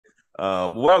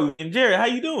Well, and Jerry, how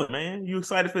you doing, man? You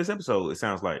excited for this episode? It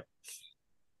sounds like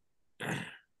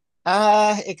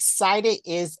Excited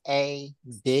is a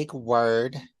big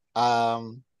word.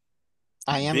 Um,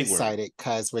 I am big word. excited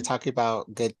because we're talking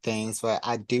about good things, but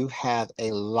I do have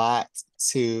a lot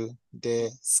to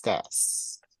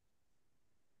discuss.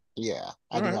 Yeah,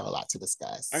 I All do right, have a lot to I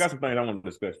discuss. got some things I want to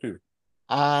discuss too.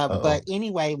 But Uh-oh.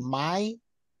 anyway, my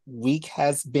week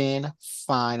has been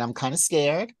fine. I'm kind of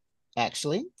scared,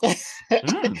 actually.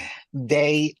 Mm.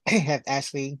 They have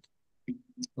actually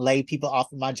laid people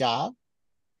off of my job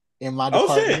in my Oh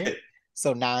department. shit!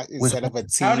 So now Which instead of a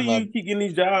How do team of you keep getting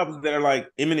these jobs that are like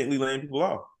imminently laying people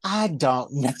off? I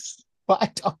don't know.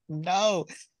 I don't know.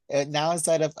 And now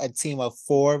instead of a team of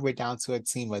four, we're down to a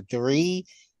team of three.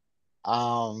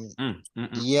 Um, Oh, so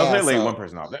yeah, they laid one so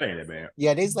person off. That ain't that bad.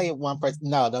 yeah, they laid one person.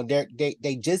 No, no,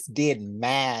 they just did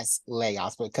mass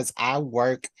layoffs because I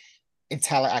work in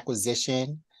talent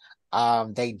acquisition.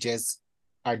 They just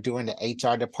are doing the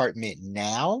HR department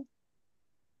now.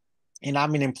 And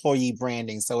I'm in employee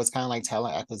branding, so it's kind of like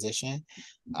talent acquisition.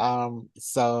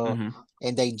 So Mm-hmm.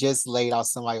 and they just laid off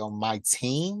somebody on my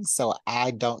team, so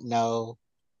I don't know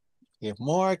if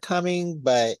more are coming,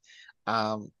 but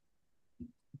um,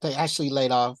 they actually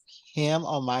laid off him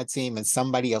on my team and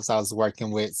somebody else I was working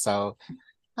with. So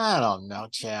I don't know,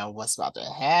 child, what's about to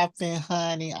happen,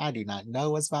 honey. I do not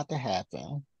know what's about to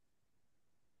happen.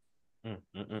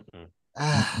 Mm-mm-mm.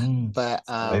 mm-mm. But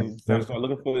So time to start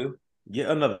looking for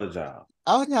yet another job.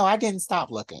 oh no, I didn't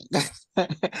stop looking. I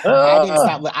didn't Ah,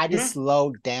 stop. I just Mhm.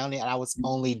 slowed down it. I was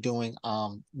only doing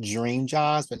dream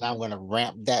jobs, but now I'm gonna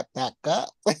ramp that back up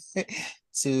You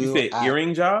to said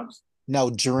earring jobs, no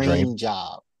dream. dream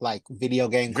job, like video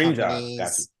game dream jobs. Got you.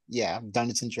 companies. Yeah,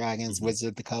 Dungeons and Dragons, Mhm. Wizard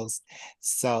of the Coast.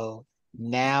 So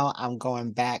now I'm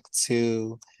going back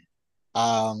to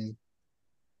um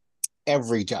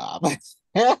every job.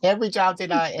 Every job that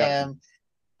I Got you. am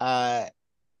uh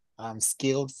I'm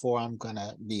skilled for, I'm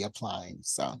gonna be applying.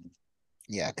 So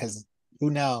yeah, because who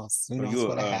knows? Who So knows you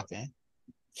what'll happen?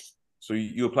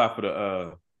 you apply for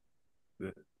the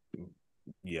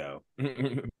yeah.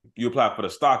 You apply for the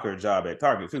stalker job at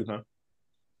Target too, huh?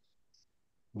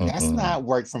 That's Mm-mm. not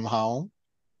work from home.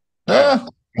 Oh, Ah,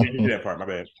 I didn't hear that part. My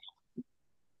bad.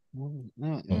 Mm-mm.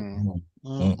 mm-mm.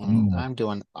 Mm-mm. Mm-mm. I'm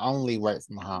doing only work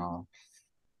from home.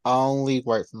 Only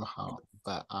work from home.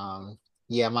 But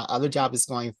yeah, my other job is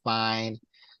going fine.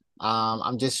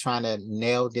 I'm just trying to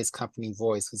nail this company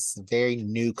voice. It's a very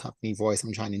new company voice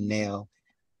I'm trying to nail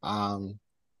um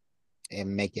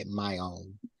and make it my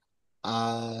own.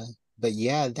 Uh, but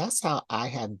yeah, that's how I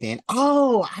have been.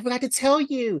 Oh, I forgot to tell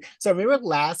you. So remember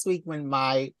last week when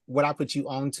my what I put you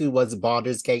on to was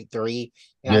Baldur's Gate 3,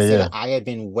 and I Yeah, said yeah. that I had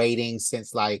been waiting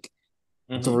since like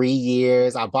Mm-hmm. 3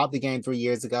 years. I bought the game 3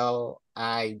 years ago.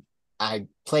 I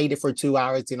played it for 2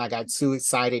 hours, and I got too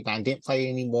excited and I didn't play it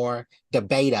anymore. The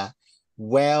beta.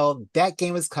 Well, that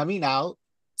game is coming out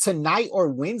tonight or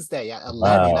Wednesday at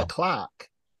 11 Wow. o'clock.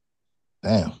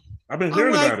 Damn. I've been I'm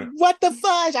hearing like, about it. what the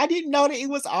fudge? I didn't know that it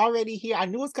was already here. I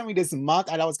knew it was coming this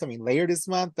month. I know it was coming later this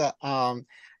month. The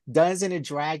Dungeons and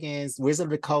Dragons Wizard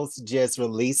of the Coast just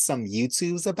released some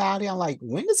YouTubes about it. I'm like,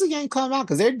 when does the game come out?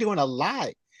 Because they're doing a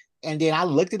lot. And then I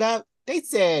looked it up. They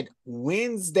said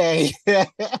Wednesday.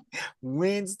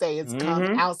 Wednesday it's coming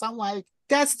Mm-hmm. out. So I'm like,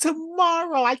 that's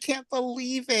tomorrow. I can't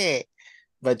believe it.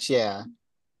 But yeah,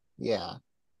 yeah.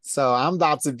 So I'm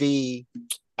about to be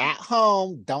at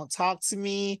home. Don't talk to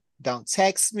me. Don't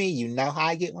text me. You know how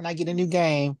I get when I get a new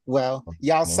game. Well,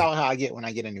 y'all Mhm. saw how I get when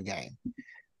I get a new game.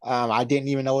 I didn't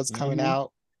even know what's coming Mm-hmm.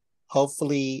 out.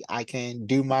 Hopefully, I can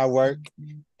do my work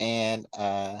and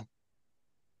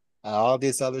all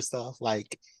this other stuff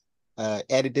like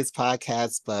edit this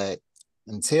podcast. But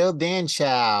until then,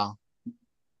 child,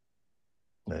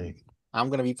 Hey, I'm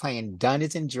gonna be playing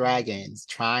Dungeons and Dragons,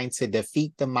 trying to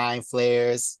defeat the mind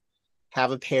flayers,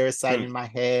 have a parasite in my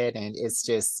head, and it's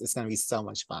gonna be so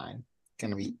much fun. It's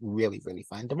gonna be really, really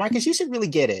fun. DeMarcus, you should really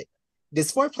get it.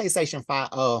 This for PlayStation 5.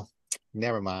 Oh,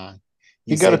 never mind.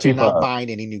 You he got a said you're not P5. buying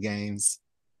any new games.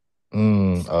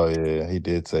 Oh yeah, he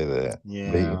did say that. But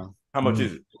Yeah. How much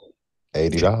is it?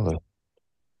 $80.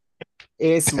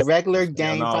 It's regular That's a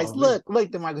hell game no price. for me. Look,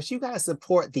 DeMarcus, you gotta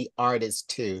support the artist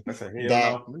too. That's a hell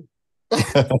That no for me.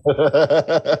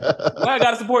 Why I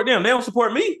gotta support them? They don't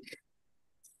support me.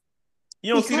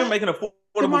 You don't see them because making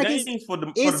affordable DeMarcus, games for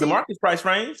the is it Demarcus price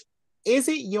range. is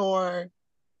it your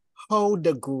whole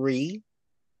degree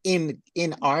in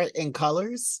art and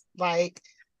colors? Like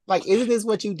isn't this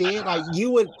what you did? Like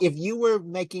you would if you were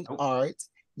making Nope. art,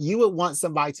 you would want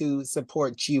somebody to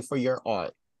support you for your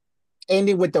art. And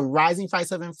then with the rising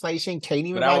price of inflation, can't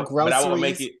even buy groceries.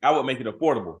 I would make it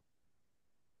affordable.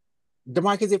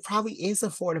 DeMarcus, it probably is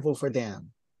affordable for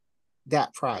them.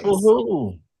 That price.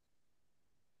 Woo-hoo.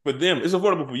 For them, it's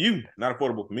affordable for you, not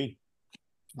affordable for me.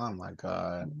 Oh my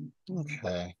God.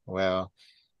 Okay. Well,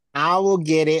 I will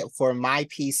get it for my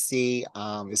PC.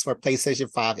 It's for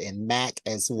PlayStation 5 and Mac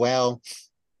as well.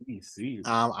 PC.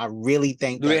 I really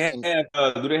think do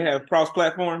they have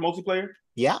cross-platform multiplayer?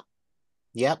 Yeah.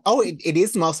 Yep. Oh, it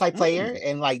is multiplayer.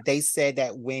 And like they said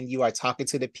that when you are talking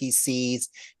to the PCs,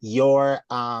 your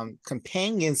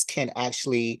companions can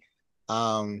actually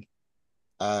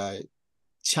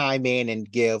chime in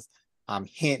and give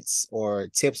hints or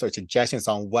tips or suggestions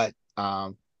on what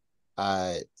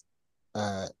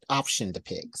option to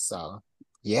pick. So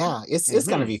yeah, it's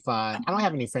gonna be fun. I don't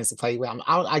have any friends to play with.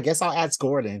 I guess I'll ask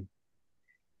Gordon.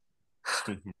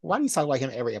 Why do you talk like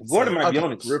him every episode? Gordon might be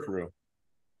on it for real.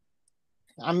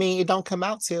 I mean, it don't come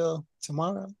out till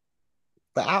tomorrow,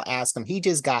 but I'll ask him. He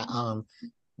just got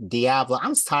Diablo.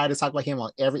 I'm tired of talking about him on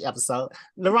every episode.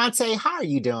 Loronta, how are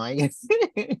you doing?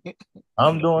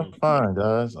 I'm doing fine,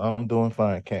 guys. I'm doing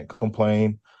fine. Can't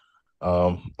complain.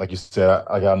 Like you said,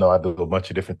 I y'all know I do a bunch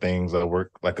of different things. I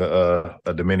work like a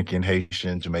Dominican,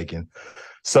 Haitian, Jamaican.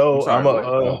 So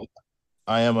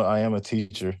I am a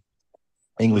teacher,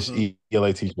 English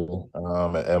ELA teacher,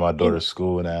 at my daughter's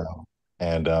school now.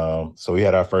 And so we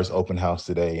had our first open house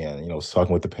today, and was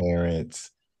talking with the parents,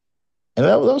 and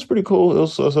that was pretty cool. It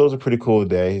was a pretty cool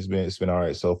day. It's been all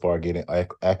right so far, getting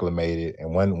acclimated. And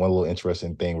one little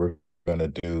interesting thing we're gonna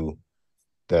do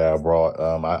that I brought,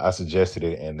 I suggested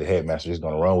it, and the headmaster is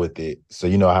gonna run with it. So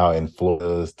you know how in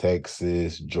Florida,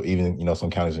 Texas, even some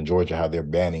counties in Georgia, how they're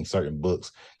banning certain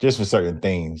books just for certain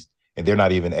things, and they're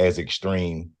not even as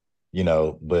extreme,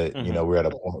 but we're at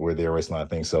a point where they're erasing a lot of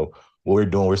things. So what we're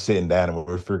doing, we're sitting down and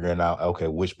we're figuring out, okay,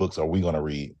 which books are we going to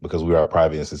read, because we are a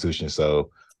private institution, so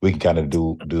we can kind of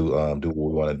do what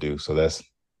we want to do. So that's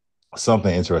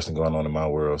something interesting going on in my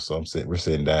world. So we're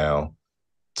sitting down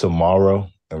tomorrow,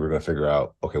 and we're going to figure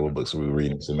out, okay, what books are we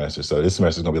reading this semester. So this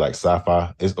semester is going to be like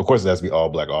sci-fi. Of course, it has to be all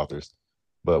Black authors,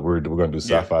 but we're going to do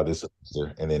sci-fi this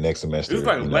semester, and then next semester. It's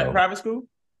like a Black private school?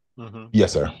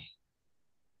 Yes, sir.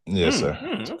 Yes, sir.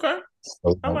 Okay.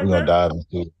 So we're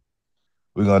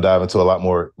going to dive into a lot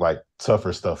more like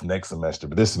tougher stuff next semester,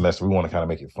 but this semester we want to kind of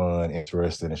make it fun,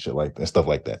 interesting, and stuff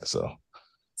like that. So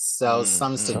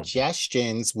some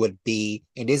suggestions would be,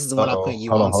 and this is what I'm putting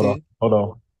you on to. Hold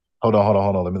on.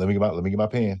 Let me get my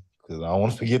pen, because I don't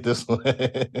want to forget this one.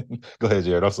 Go ahead,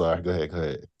 Jared. I'm sorry. Go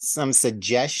ahead. Some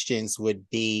suggestions would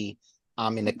be,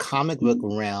 in the comic book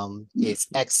realm, it's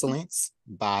Excellence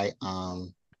by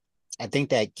I think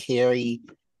that Carrie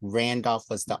Randolph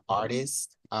was the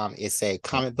artist. It's a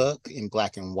comic book in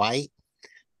black and white.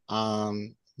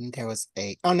 There was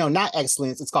not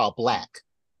Excellence. It's called Black.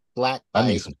 I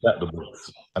need some chapter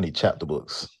books. I need chapter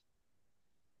books.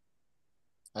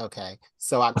 Okay,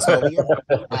 so Octavia,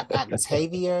 I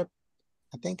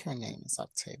think her name is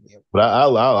Octavia. But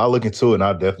I'll look into it, and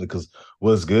I'll definitely, because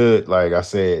what's good, like I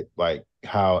said, like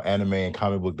how anime and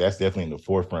comic book, that's definitely in the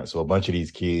forefront. So a bunch of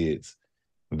these kids,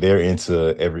 they're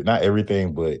into not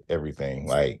everything, but everything.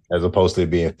 Like, as opposed to it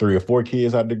being 3 or 4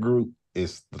 kids out of the group,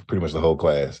 it's pretty much the whole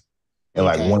class. And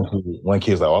like one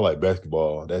kid's like, oh, I like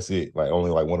basketball. That's it. Like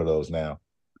only like one of those now.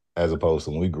 As opposed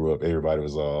to when we grew up, everybody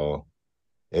was all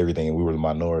everything, and we were the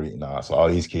minority. So all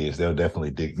these kids, they'll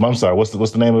definitely dig. I'm sorry, what's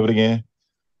the name of it again?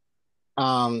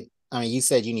 You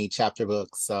said you need chapter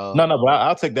books, so no, but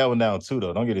I'll take that one down too,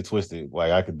 though. Don't get it twisted.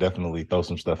 Like, I could definitely throw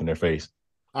some stuff in their face.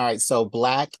 All right, so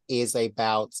Black is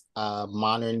about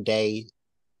modern day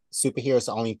superheroes.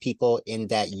 The only people in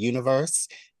that universe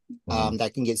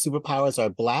that can get superpowers are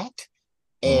Black.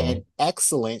 And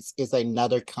Excellence is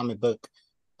another comic book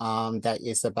that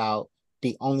is about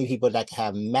the only people that can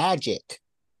have magic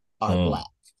are Black.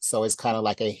 So it's kind of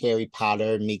like a Harry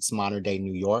Potter meets modern day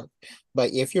New York.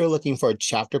 But if you're looking for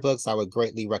chapter books, I would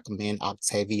greatly recommend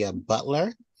Octavia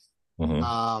Butler.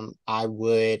 I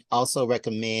would also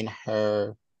recommend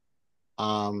her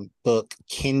book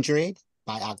Kindred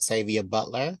by Octavia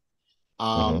Butler.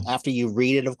 After you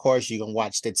read it, of course, you can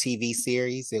watch the TV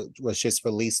series. It was just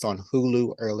released on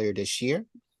Hulu earlier this year.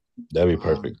 That'd be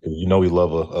perfect. We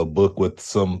love a book with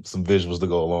some visuals to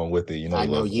go along with it. I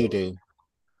know you do.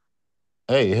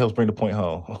 Hey, it helps bring the point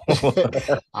home.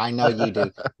 I know you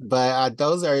do. But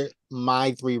those are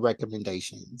my 3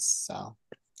 recommendations.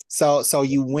 So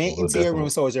you went into your room.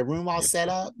 So is your room all set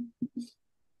up?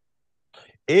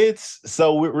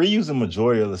 We're using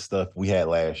majority of the stuff we had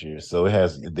last year. So it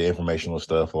has the informational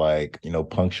stuff like,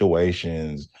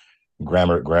 punctuations,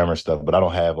 grammar stuff, but I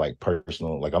don't have like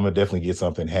personal. Like I'm gonna definitely get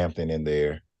something Hampton in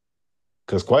there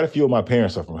because quite a few of my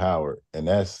parents are from Howard, and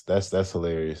that's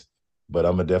hilarious. But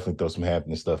I'm gonna definitely throw some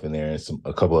Hampton stuff in there and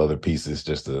a couple other pieces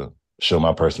just to show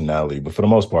my personality. But for the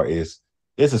most part, it's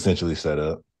essentially set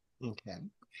up. Okay.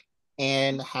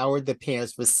 And how are the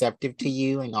parents receptive to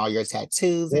you and all your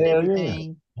tattoos and Hell yeah.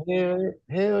 everything?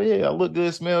 Hell yeah. I look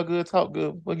good, smell good, talk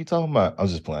good. What are you talking about? I'm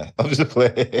just playing. I'm just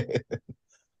playing.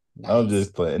 I'm Nice.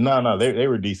 just playing. No, they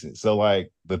were decent. So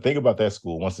like the thing about that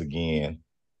school, once again,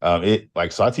 it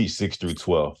like so I teach 6th through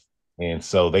 12th. And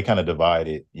so they kind of divide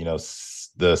it,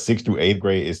 the 6th through 8th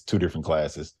grade is two different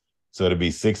classes. So it'll be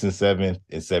 6th and 7th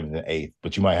and 7th and 8th.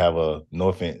 But you might have no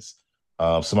offense,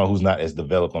 someone who's not as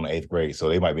developed on the 8th grade. So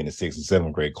they might be in the 6th and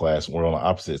 7th grade class. We're on the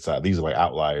opposite side. These are like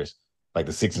outliers. Like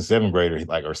the 6th and 7th grader,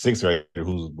 like or 6th grader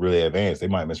who's really advanced, they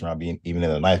might mess around being even in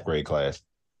the 9th grade class.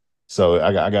 So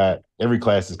I got every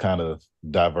class is kind of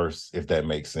diverse, if that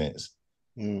makes sense.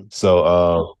 Mm.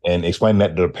 So and explaining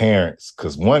that to the parents,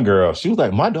 because one girl, she was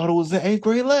like, my daughter was in 8th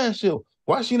grade last year.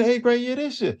 Why is she in the 8th grade year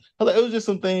this year? I was like, it was just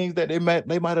some things that they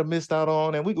might have missed out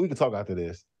on, and we can talk after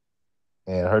this.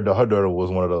 And her daughter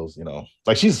was one of those,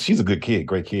 like she's a good kid,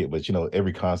 great kid, but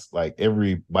every concept, like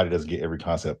everybody doesn't get every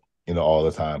concept, all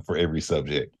the time for every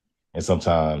subject. And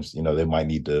sometimes, they might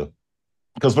need to,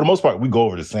 because for the most part, we go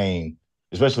over the same,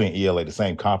 especially in ELA, the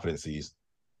same competencies,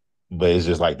 but it's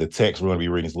just like the text we're going to be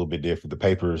reading is a little bit different. The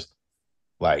papers,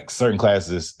 like certain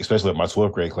classes, especially like my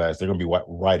 12th grade class, they're going to be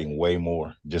writing way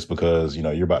more just because,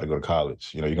 you're about to go to college.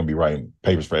 You're going to be writing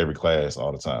papers for every class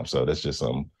all the time. So that's just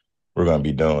something we're going to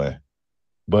be doing.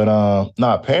 But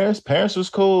nah, parents was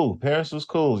cool. Parents was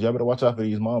cool. Y'all better watch out for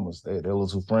these mamas. They're a little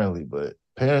too friendly, but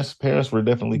parents were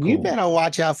definitely You cool. better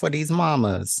watch out for these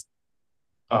mamas.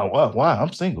 Oh, why?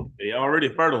 I'm single. They already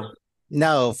fertile.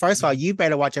 No, first of all, you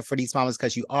better watch out for these mamas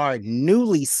because you are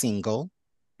newly single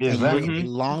and you're in a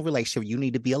long relationship. You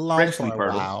need to be alone Freshly for a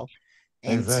fertile. while.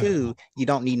 And two, you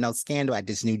don't need no scandal at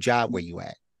this new job where you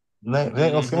at. They ain't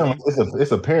no scandal.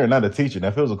 It's a parent, not a teacher. Now,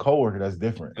 if it was a coworker, that's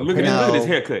different. Look at his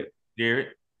haircut, Jared.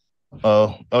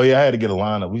 Oh yeah, I had to get a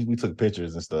lineup. We took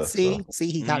pictures and stuff. See,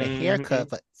 he got a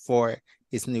haircut for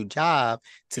his new job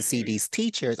to see these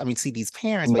teachers. I mean, see these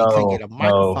parents, but he couldn't get a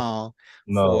microphone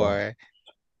for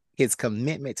his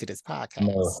commitment to this podcast.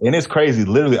 No. And it's crazy.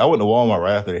 Literally, I went to Walmart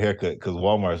right after the haircut because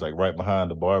Walmart's like right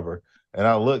behind the barber. And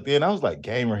I looked in, I was like,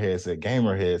 gamer headset. I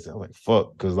was like,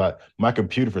 fuck, because like my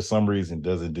computer for some reason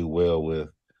doesn't do well with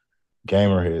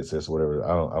gamer headsets, whatever.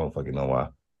 I don't fucking know why.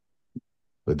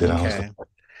 But then I was like,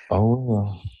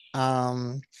 oh.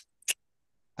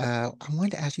 I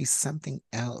wanted to ask you something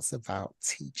else about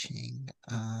teaching.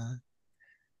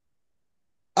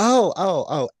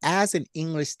 As an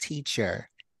English teacher,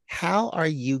 how are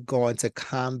you going to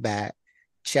combat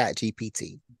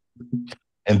ChatGPT?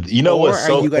 And you know what?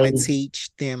 Are you going to teach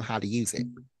them how to use it?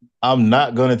 I'm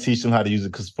not going to teach them how to use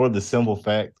it because for the simple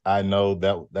fact, I know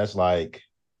that's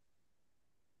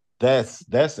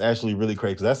actually really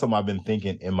crazy. That's something I've been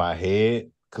thinking in my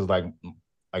head because like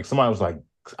somebody was like,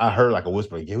 I heard like a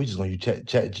whisper, yeah, we're just going to use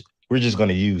chat. We're just going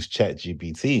to use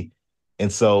ChatGPT.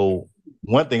 And so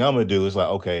one thing I'm going to do is like,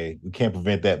 okay, we can't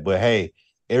prevent that, but hey,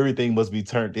 everything must be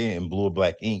turned in blue or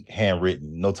black ink,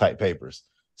 handwritten, no type papers.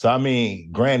 So I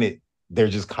mean, granted, they're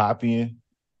just copying,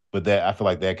 but that I feel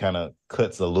like that kind of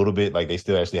cuts a little bit. Like they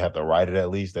still actually have to write it at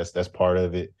least. That's part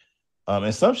of it.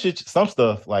 And some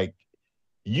stuff like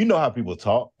how people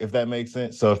talk, if that makes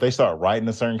sense. So if they start writing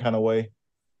a certain kind of way,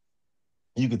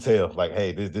 you could tell like,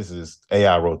 hey, this is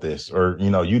AI wrote this, or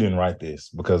you didn't write this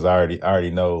because I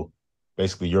already know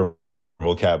basically your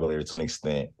vocabulary to an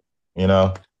extent,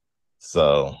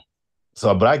 So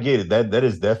but I get it. That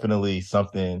is definitely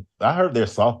something. I heard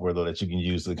there's software though that you can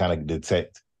use to kind of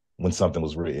detect when something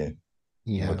was written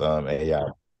with AI.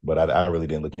 But I really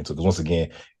didn't look into it because once again,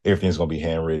 everything's gonna be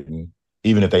handwritten.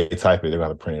 Even if they type it, they're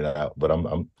gonna print it out. But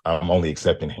I'm only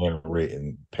accepting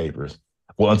handwritten papers.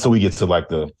 Well, until we get to like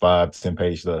the 5-10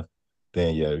 page stuff,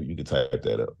 then yeah, you can type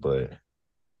that up. But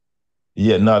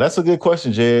yeah, no, that's a good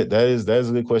question, Jed. That is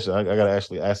a good question. I gotta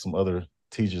actually ask some other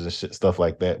teachers and stuff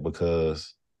like that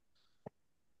because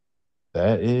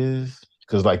that is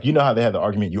because like how they have the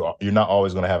argument you're not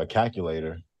always going to have a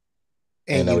calculator,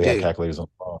 and now we have calculators on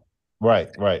the phone.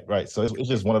 Right. So it's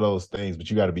just one of those things, but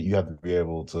you have to be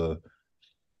able to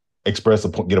express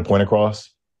get a point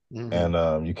across,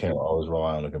 and you can't always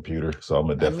rely on the computer. So I'm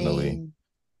gonna definitely.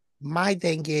 My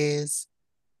thing is,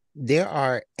 there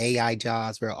are AI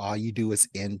jobs where all you do is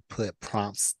input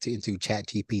prompts into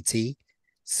ChatGPT,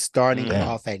 starting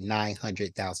off at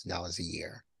 $900,000 a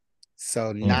year.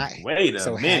 So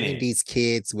having these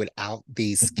kids without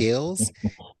these skills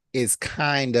is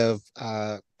kind of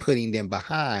putting them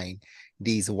behind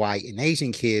these white and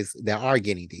Asian kids that are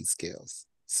getting these skills.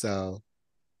 So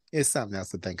it's something else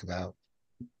to think about.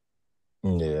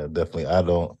 Yeah, definitely. I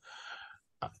don't,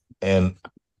 and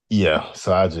yeah,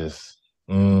 so I just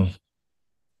because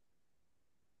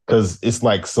it's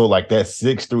like so like that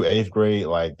 6th through 8th grade,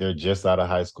 like they're just out of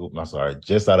high school. I'm sorry,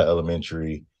 just out of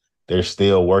elementary. They're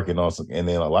still working on some, and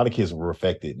then a lot of kids were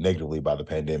affected negatively by the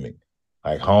pandemic.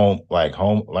 Like home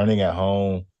learning at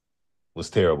home was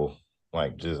terrible.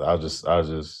 Like I'll just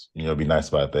be nice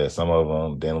about that. Some of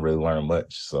them didn't really learn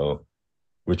much, so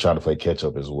we're trying to play catch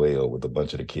up as well with a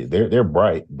bunch of the kids. They're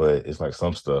bright, but it's like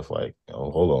some stuff like,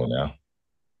 oh, hold on now.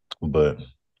 But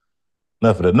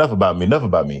enough about me. Enough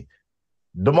about me.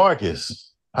 DeMarcus,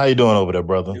 how you doing over there,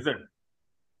 brother? Yes, sir.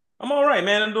 I'm all right,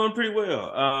 man. I'm doing pretty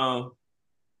well.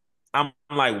 I'm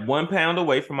like 1 pound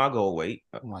away from my goal weight.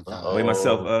 Oh my I weighed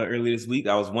myself Oh, earlier this week.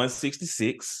 I was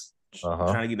 166.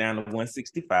 uh-huh. Trying to get down to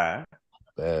 165.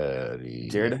 Jared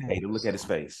Daddy. the hater, look at his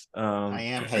face. I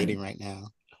am hating right now.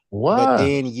 But Why?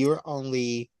 then you're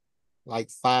only like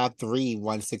 5'3",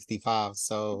 165.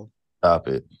 So, Stop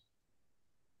it.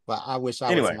 but I wish I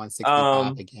was Anyway,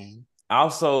 165 again. I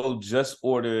also just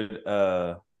ordered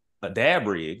a dab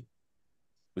rig,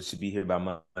 which should be here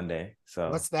by Monday.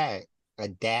 So What's that? A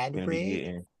dad gonna be rig?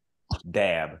 getting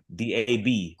dab,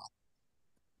 DAB,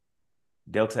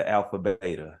 Delta Alpha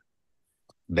Beta.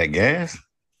 That gas?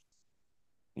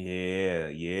 Yeah, Oh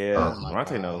yeah. my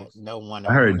Loronta God. knows. No wonder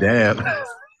I I don't heard know what that dab. is.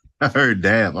 I heard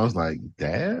dab. I was like,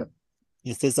 dab?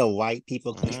 Is this a white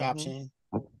people Mhm. contraption?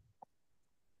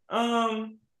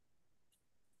 Um,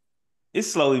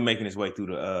 it's slowly making its way through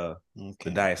the Okay,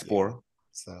 yeah. diaspora.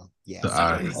 So The yes, it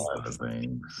art is. side of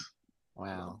things.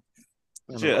 Wow.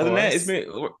 But And of yeah, other than that,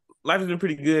 course, life has been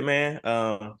pretty good, man.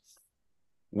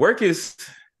 Work is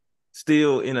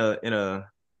still in a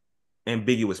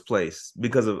ambiguous place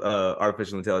because of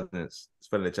artificial intelligence. It's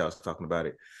funny that y'all was talking about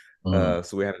it.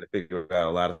 So we're having to figure out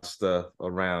a lot of stuff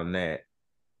around that.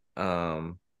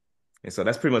 And so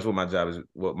that's pretty much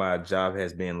what my job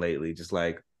has been lately. Just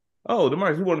like, oh,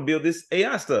 DeMarcus, we want to build this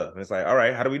AI stuff. And it's like, all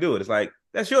right, how do we do it? It's like,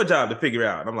 that's your job to figure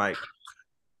out. And I'm like,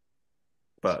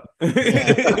 fuck.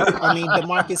 yeah. I mean,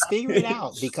 DeMarcus, figure it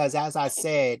out because as I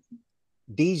said,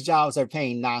 these jobs are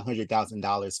paying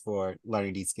 $900,000 for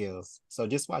learning these skills. So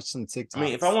just watch some I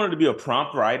mean, if I TikToks. wanted to be a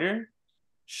prompt writer,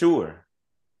 sure.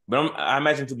 But I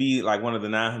imagine to be like one of the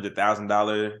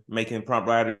 $900,000 making prompt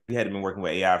writers, you had been working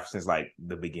with AI since like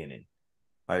the beginning.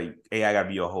 Like AI got to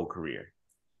be your whole career.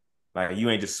 Like you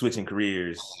ain't just switching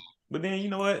careers. But then you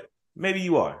know what? Maybe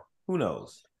you are. Who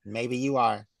knows? Maybe you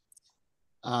are.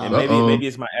 And Uh-oh. maybe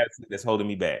it's my attitude that's holding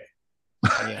me back.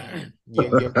 Yeah,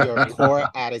 your poor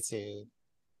attitude.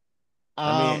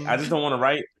 I mean, I Um, just don't want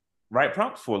to write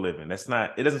prompts for a living. That's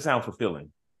not. It doesn't sound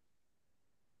fulfilling.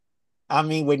 I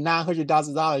mean, with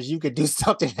 $900,000, you could do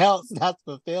something else that's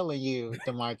fulfilling you,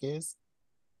 DeMarcus.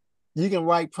 You can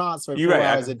write prompts for You're four right.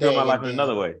 I hours can a fulfill my day, life in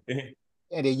another way.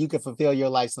 and then you can fulfill your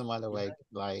life some other way.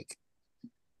 Like,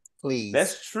 please.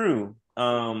 That's true.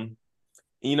 I'm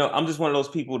just one of those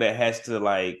people that has to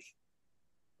like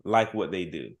what they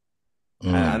do.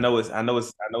 I Mm.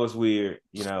 know it's weird.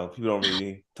 People don't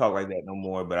really talk like that no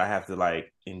more. But I have to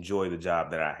like enjoy the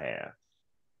job that I have.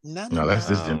 No, no, No, that's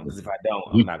this no. Because generation. if I don't,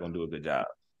 I'm We not gonna do a good job.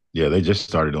 Yeah, they just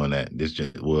started doing that.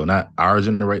 Well, not our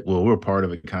generation. Well, we're part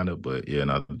of it, kind of, but yeah,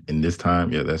 no, in this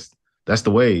time, yeah, that's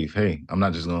the wave. Hey, I'm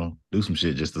not just gonna do some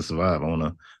shit just to survive. I want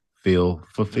to feel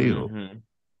fulfilled. Mm-hmm.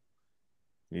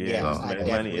 Yeah, Yeah, just So to I make money.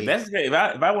 If definitely. that's the case,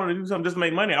 if I wanted to do something just to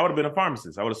make money, I would have been a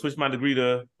pharmacist. I would have switched my degree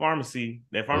to pharmacy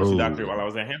doctorate while I oh,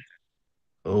 was at Hampton.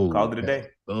 oh, Called it a day.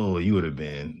 oh, you would have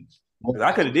been. Because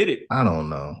I could have did it. I don't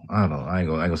know. I ain't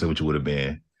gonna say what you would have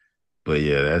been, but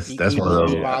yeah, that's He one of won't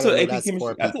be those. Yeah, I took bothered with AP us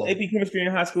poor chemistry. I took people. AP chemistry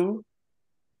in high school.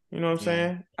 You know what I'm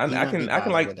Yeah, saying? he I won't be can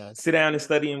bothered like with us. sit down and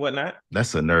study and whatnot.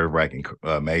 That's a nerve wracking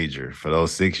major for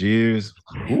those 6 years.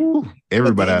 Woo, But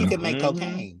everybody then I you can make Mm-hmm.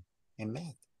 cocaine and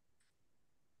meth.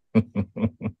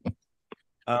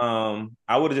 know.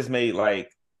 I would have just made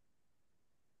like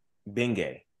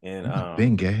Bengay and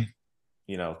Been gay.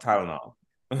 Tylenol.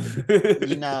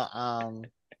 You know,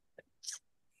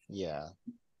 yeah,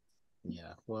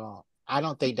 yeah. Well, I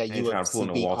don't think that I you ain't would trying to pull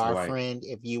no be Walter our White. friend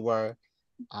if you were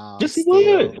Yes, he still.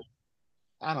 would.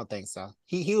 I don't think so.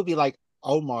 He would be like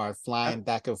Omar flying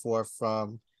back and forth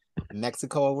from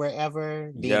Mexico or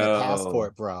wherever, being a Yo,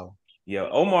 passport bro.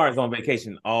 Omar is on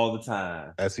vacation all the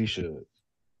time. As he should.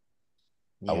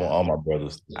 I want Yeah, all my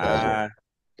brothers to travel I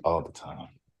all the time. I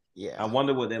yeah.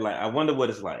 wonder what they're like. I wonder what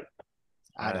it's like.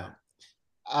 I I don't.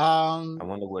 I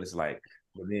wonder what it's like.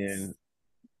 But then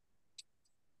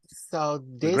So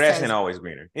The grass ain't always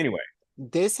greener. Anyway.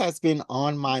 this has been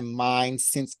on my mind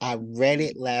since I read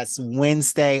it last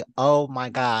Wednesday. Oh my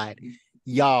God.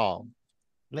 Y'all,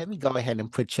 let me go ahead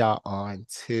and put y'all on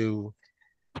to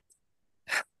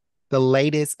the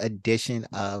latest edition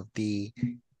of the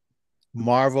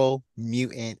Marvel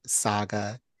Mutant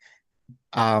Saga.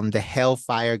 The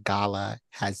Hellfire Gala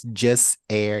has just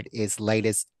aired its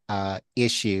latest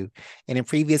issue. And in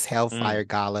previous Hellfire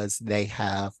Galas, they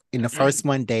have, in the first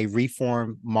one, they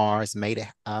reformed Mars, made it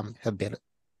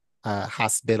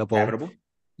hospitable. Habitable?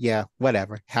 Yeah,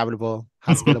 whatever. Habitable,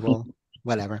 hospitable,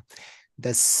 whatever.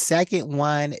 The second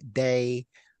one, they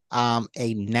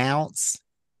announce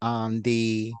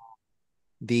the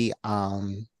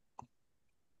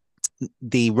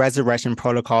the resurrection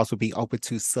protocols would be open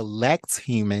to select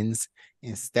humans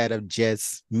instead of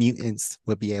just mutants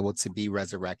would be able to be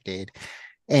resurrected.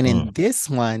 And in this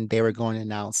one, they were going to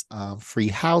announce free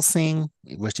housing,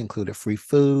 which included free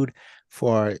food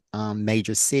for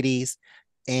major cities.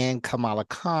 And Kamala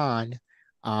Khan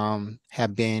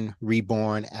have been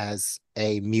reborn as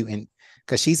a mutant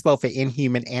because she's both an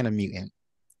inhuman and a mutant.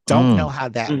 Don't know how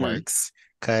that works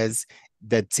because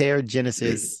the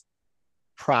Terrigenesis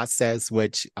process,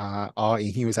 which all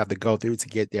inhumans have to go through to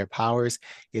get their powers,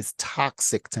 is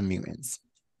toxic to mutants.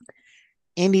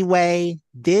 Anyway,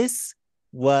 this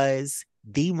was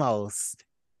the most,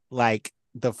 like,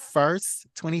 the first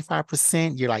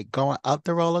 25%, you're like going up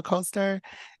the roller coaster.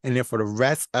 And then for the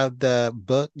rest of the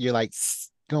book, you're like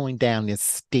going down this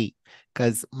steep.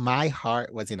 Because my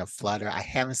heart was in a flutter. I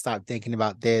haven't stopped thinking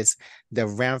about this, the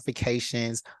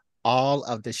ramifications, all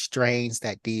of the strains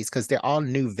that these, because they're all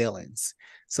new villains.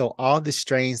 So all the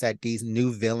strains that these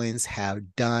new villains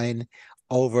have done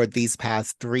over these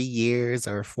past 3 years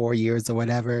or 4 years or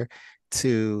whatever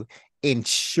to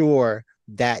ensure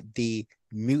that the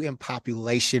mutant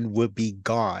population would be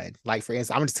gone. Like, for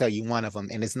instance, I'm going to tell you one of them,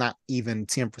 and it's not even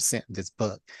 10% of this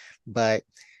book, but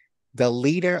the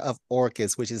leader of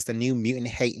Orcus, which is the new mutant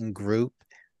hating group,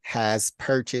 has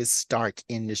purchased Stark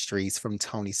Industries from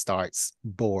Tony Stark's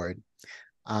board.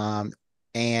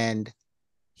 And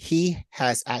he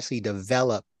has actually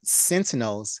developed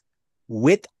Sentinels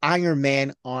with Iron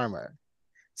Man armor.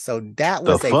 So that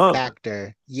was a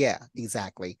factor. Yeah,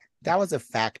 exactly. That was a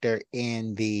factor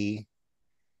in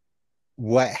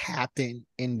what happened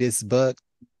in this book.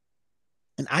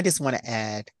 And I just want to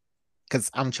add, because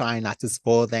I'm trying not to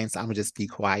spoil things, so I'm gonna just be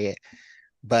quiet.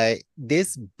 But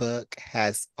this book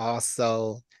has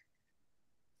also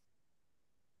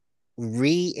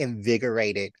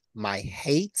reinvigorated my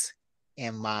hate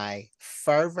and my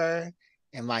fervor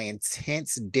and my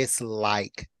intense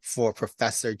dislike for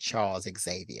Professor Charles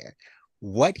Xavier.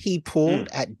 What he pulled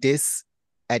at this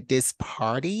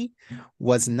party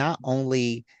was not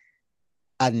only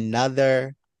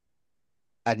another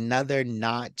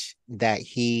notch that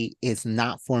he is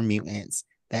not for mutants,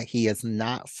 that he is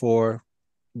not for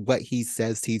what he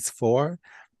says he's for,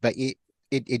 but it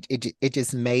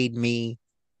just made me,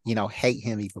 hate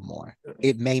him even more.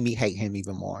 It made me hate him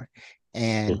even more.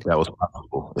 And if that was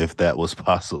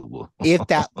possible, if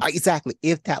that exactly,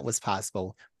 if that was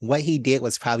possible, what he did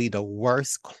was probably the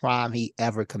worst crime he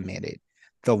ever committed.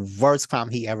 The worst crime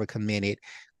he ever committed.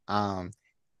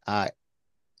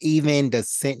 Even the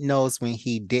Sentinels, when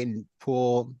he didn't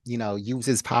use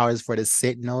his powers for the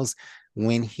Sentinels,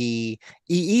 when he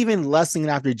even lusting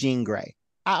after Jean Grey,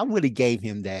 I would have gave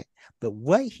him that. But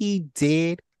what he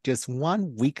did just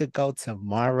 1 week ago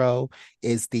tomorrow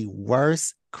is the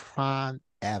worst crime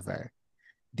ever.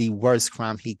 The worst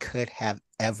crime he could have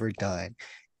ever done.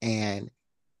 And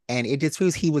it just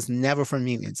proves he was never for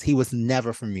mutants. He was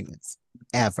never for mutants.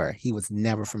 Ever. He was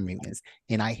never for mutants.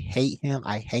 And I hate him.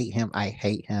 I hate him. I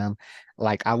hate him.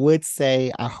 Like, I would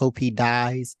say I hope he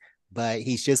dies, but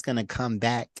he's just gonna come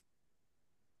back.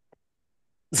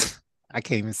 I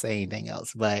can't even say anything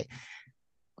else. But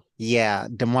yeah,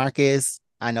 DeMarcus,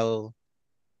 I know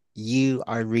you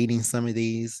are reading some of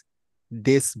this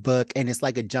book, and it's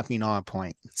like a jumping on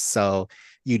point. So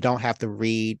you don't have to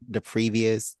read the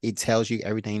previous. It tells you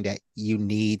everything that you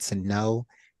need to know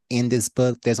in this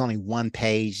book. There's only one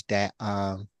page that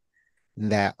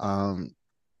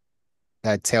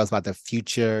tells about the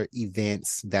future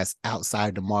events that's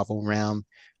outside the Marvel realm,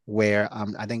 where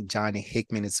I think Johnny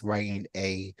Hickman is writing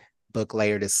a book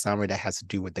later this summer that has to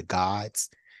do with the gods.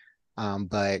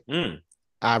 But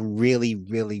I really,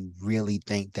 really, really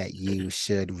think that you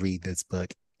should read this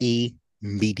book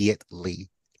immediately.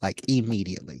 Like,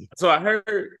 immediately. So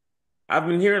I've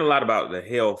been hearing a lot about the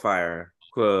Hellfire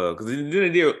Club, because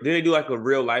didn't they do like a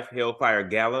real life Hellfire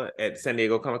Gala at San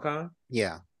Diego Comic-Con?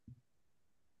 Yeah.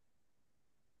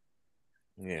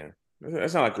 Yeah, that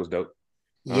sounded like it was dope.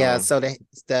 Yeah, so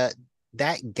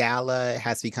that gala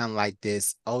has become like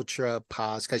this ultra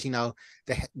posh because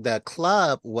the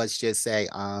club was just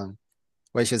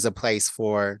a place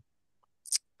for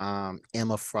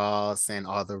Emma Frost and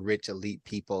all the rich elite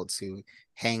people to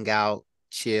hang out,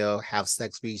 chill, have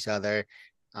sex with each other,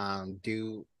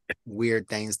 do weird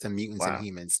things to mutants and Wow.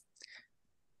 humans.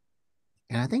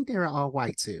 And I think they were all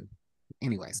white too.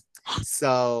 Anyways,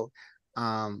 so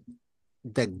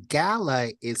the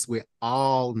gala is with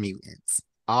all mutants.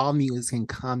 All mutants can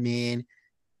come in,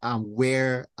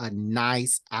 wear a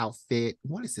nice outfit.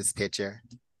 What is this picture?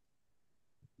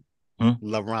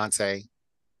 Loronta.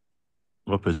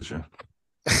 What picture?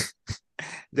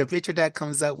 The picture that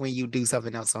comes up when you do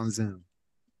something else on Zoom.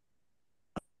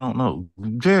 I don't know.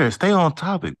 Jared, stay on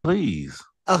topic, please.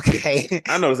 Okay.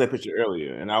 I noticed that picture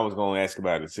earlier, and I was going to ask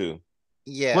about it too.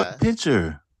 Yeah. What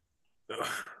picture?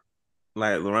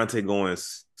 Like Loronta going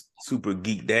super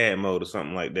geek dad mode or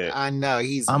something like that. I know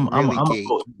he's I'm really a geek.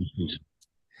 whole English teacher.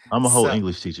 I'm a whole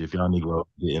English teacher. If y'all Negro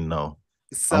didn't know,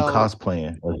 I'm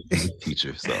cosplaying as an English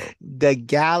teacher. So the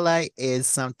gala is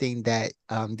something that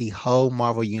the whole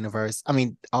Marvel universe, I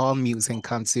mean, all mutants can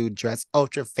come to dress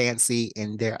ultra fancy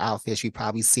in their outfits. You've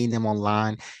probably seen them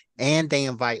online, and they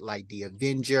invite like the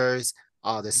Avengers,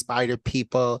 all the Spider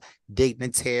people,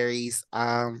 dignitaries,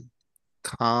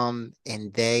 come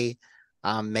and they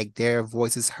make their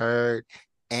voices heard,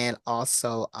 and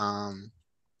also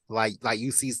like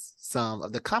you see some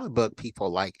of the comic book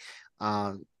people like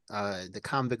the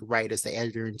comic book writers, the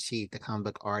editor-in-chief, the comic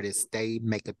book artists, they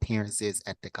make appearances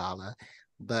at the gala.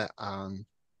 But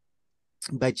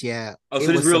yeah. Oh,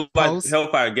 so this real life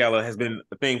Hellfire Gala has been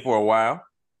a thing for a while.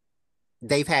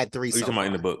 They've had 3 so far.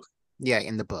 In the book? Yeah,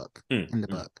 in the book. In the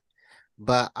book.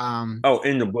 But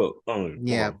in the book. Oh,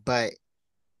 yeah,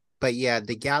 but yeah,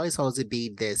 the gala is supposed to be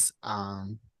this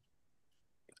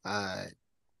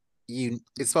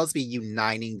it's supposed to be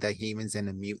uniting the humans and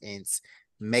the mutants,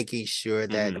 making sure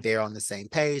that they're on the same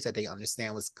page, that they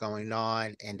understand what's going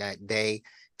on, and that they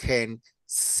can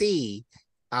see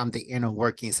the inner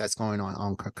workings that's going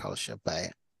on Krakoa.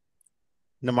 But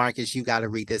Demarcus, you got to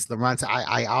read this. Loronta,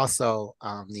 I also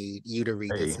need you to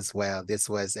read this as well. This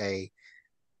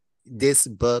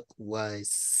book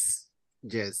was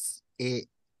just it.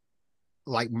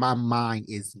 Like my mind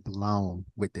is blown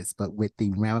with this book, with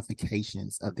the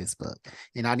ramifications of this book.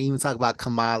 And I didn't even talk about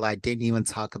Kamala. I didn't even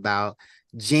talk about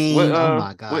Jean. Oh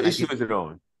my God. What issue is it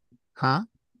on? Huh?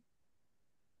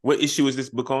 What issue is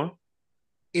this book on?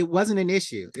 It wasn't an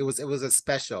issue. It was a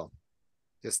special.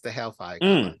 Just the Hellfire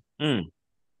Gala.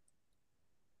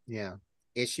 Yeah.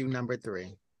 Issue number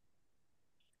 3.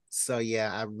 So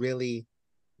yeah, I really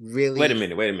Wait a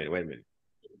minute.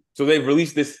 So they've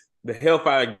released this, the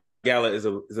Hellfire Gala is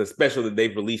a special that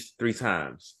they've released 3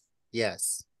 times.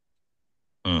 Yes.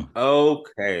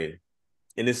 Okay.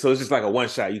 And it's just like a one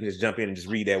shot. You can just jump in and just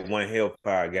read that one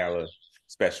Hellfire Gala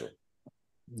special.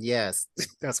 Yes,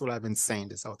 that's what I've been saying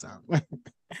this whole time.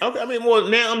 Okay, I mean, well,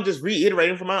 now I'm just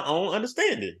reiterating for my own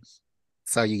understanding.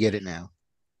 So you get it now.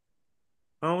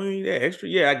 I don't need that extra.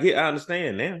 Yeah, I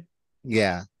understand now.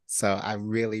 Yeah. So I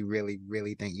really, really,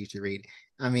 really think you should read it.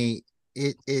 I mean,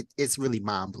 it's really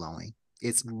mind blowing.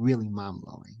 It's really mind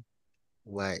blowing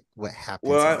what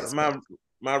happens. Well,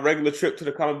 my regular trip to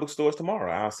the comic book stores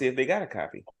tomorrow. I'll see if they got a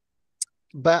copy.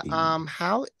 But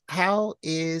how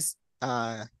is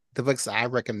the books I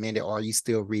recommended, or are you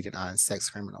still reading on Sex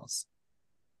Criminals?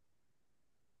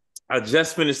 I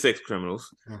just finished Sex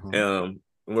Criminals.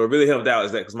 What really helped out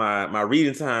is that because my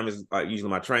reading time is like usually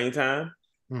my train time.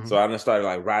 So I just started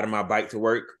like riding my bike to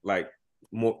work like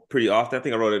pretty often. I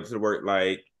think I rode it to work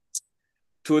like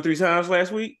 2 or 3 times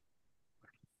last week.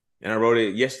 And I wrote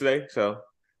it yesterday. So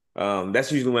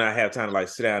that's usually when I have time to like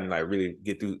sit down and like really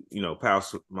get through, power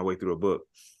my way through a book.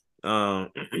 So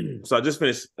I just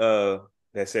finished that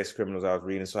Sex Criminals I was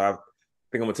reading. So I think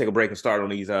I'm gonna take a break and start on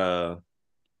these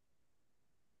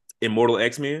Immortal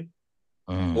X-Men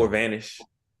or Vanish.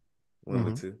 One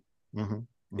of the 2.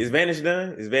 Is Vanish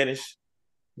done? Is Vanish?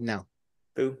 No.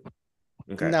 Through?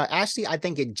 Okay. No, actually, I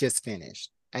think it just finished.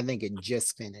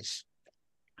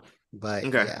 But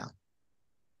yeah.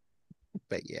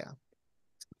 But yeah.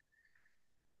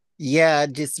 Yeah,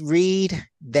 just read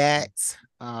that.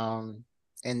 And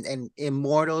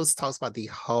Immortals talks about the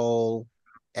whole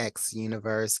X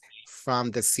universe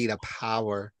from the seat of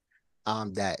power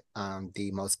that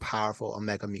the most powerful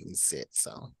Omega mutants sit.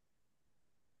 So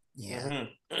yeah.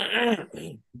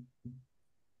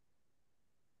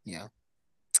 Yeah.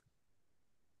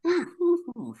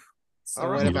 So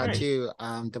what about you,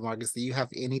 DeMarcus? Do you have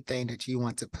anything that you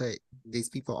want to put these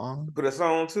people on? Put us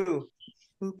on too.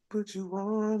 Who put you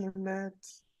on that?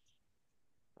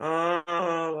 I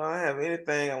don't have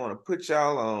anything I want to put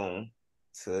y'all on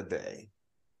today.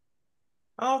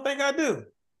 I don't think I do.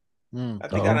 I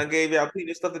think I done gave y'all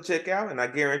plenty of stuff to check out, and I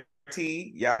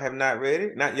guarantee y'all have not read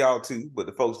it. Not y'all too, but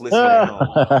the folks listening at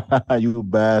home. You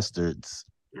bastards.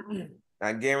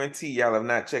 I guarantee y'all have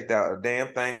not checked out a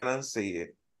damn thing unsaid.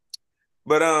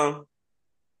 But no,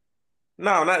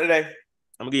 not today.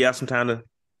 I'm gonna give y'all some time to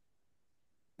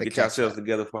get yourselves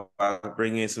together before I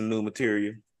bring in some new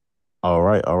material. All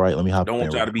right. Let me hop in. Don't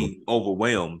want y'all to be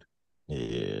overwhelmed.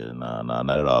 Yeah, not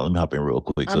at all. Let me hop in real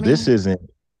quick. This isn't.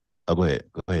 Oh, go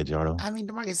ahead, Jardo. I mean,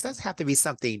 DeMarcus, doesn't have to be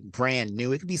something brand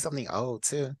new. It could be something old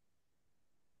too.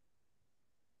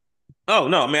 Oh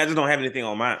no, I just don't have anything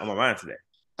on my mind today.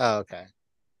 Oh, okay.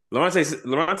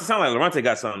 Loronta sound like Loronta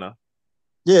got something though.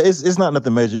 Yeah, it's not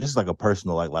nothing major. It's like a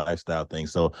personal like lifestyle thing.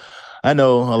 So I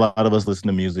know a lot of us listen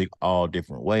to music all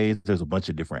different ways. There's a bunch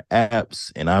of different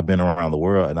apps, and I've been around the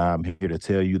world, and I'm here to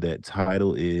tell you that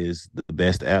Tidal is the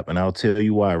best app, and I'll tell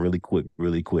you why really quick.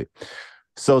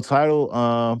 So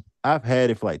Tidal, I've had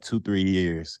it for like 2-3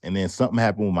 years, and then something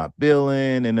happened with my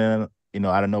billing, and then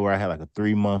out of nowhere I had like a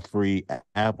 3-month free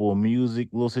Apple Music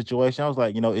little situation. I was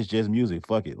like, it's just music.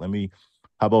 Fuck it. Let me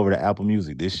hop over to Apple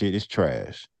Music. This shit is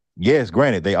trash. Yes,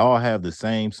 granted, they all have the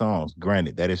same songs.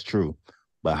 Granted, that is true.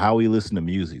 But how we listen to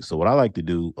music. So what I like to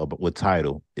do with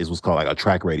Tidal is what's called like a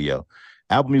track radio.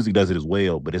 Apple Music does it as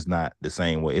well, but it's not the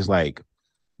same way. It's like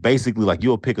basically like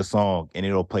you'll pick a song and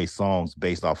it'll play songs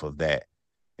based off of that.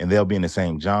 And they'll be in the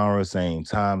same genre, same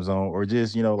time zone, or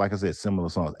just, like I said, similar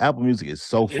songs. Apple Music is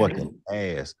so fucking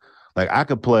ass. Like I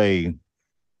could play,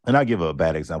 and I'll give a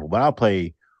bad example, but I'll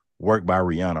play Work by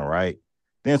Rihanna, right?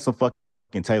 Then some fucking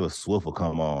Taylor Swift will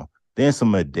come on. Then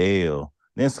some Adele.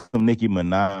 Then some Nicki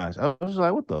Minaj. I was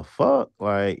like, what the fuck?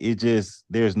 Like, it just,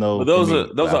 there's no. But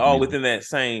those are all within that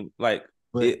same, like,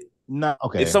 okay.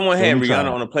 If someone so had Rihanna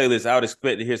on a playlist, I would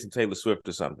expect to hear some Taylor Swift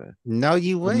or something. No,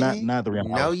 you wouldn't. Not the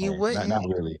Rihanna. No, you wouldn't. Not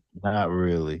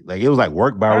really. Like, it was like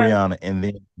Work by Rihanna, and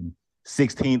then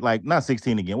 16, like not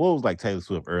 16 again. What was like Taylor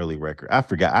Swift early record? I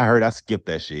forgot. I skipped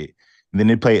that shit. And then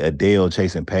they played Adele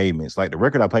Chasing Pavements. Like the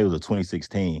record I played was a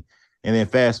 2016. And then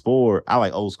fast forward, I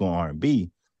like old school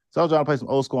R&B. So I was trying to play some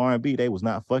old school R&B. They was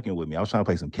not fucking with me. I was trying to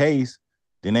play some Case.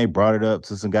 Then they brought it up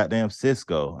to some goddamn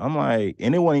Cisco. I'm like,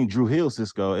 and it wasn't even Drew Hill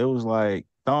Cisco. It was like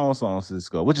Thong Song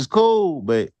Cisco, which is cool,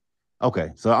 but okay.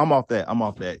 So I'm off that.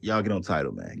 Y'all get on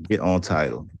Tidal, man. Get on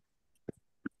Tidal.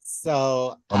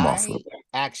 So I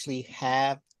actually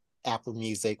have Apple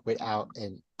Music without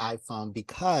an iPhone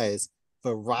because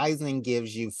Verizon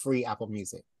gives you free Apple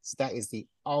Music. So that is the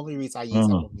only reason I use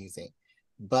Apple Music.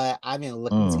 But I've been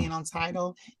looking to get on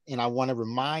Tidal, and I want to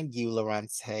remind you,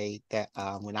 Loronta, that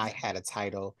when I had a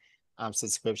Tidal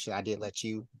subscription, I did let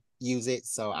you use it.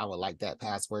 So I would like that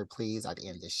password, please, at the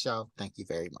end of the show. Thank you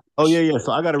very much. Oh yeah.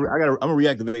 So I'm gonna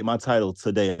reactivate my Tidal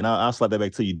today, and I'll slap that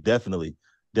back to you. Definitely.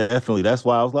 That's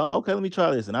why I was like, okay, let me try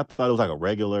this, and I thought it was like a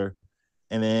regular,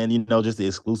 and then just the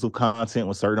exclusive content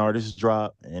when certain artists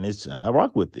drop, and I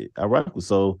rock with it.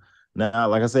 So now,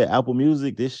 like I said, Apple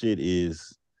Music, this shit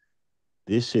is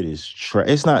trash.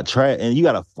 It's not trash, and you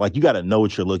gotta know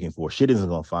what you're looking for. Shit isn't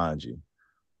gonna find you.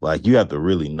 Like you have to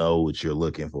really know what you're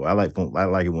looking for. I like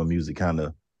it when music kind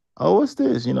of, oh, what's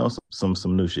this? Some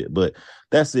new shit. But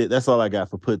that's it. That's all I got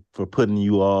for putting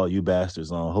you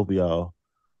bastards on. Hope y'all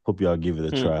give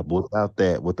it a try. But without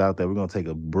that, we're gonna take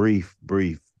a brief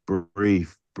break.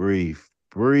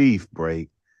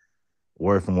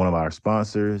 Word from one of our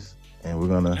sponsors, and we're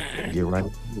gonna get right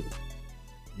into it.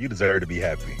 You deserve to be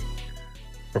happy.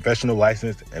 Professional,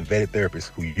 licensed, and vetted therapists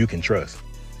who you can trust.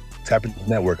 Tap into a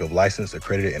network of licensed,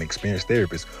 accredited, and experienced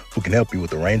therapists who can help you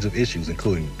with a range of issues,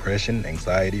 including depression,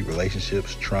 anxiety,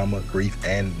 relationships, trauma, grief,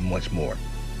 and much more.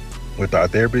 With our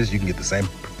therapists, you can get the same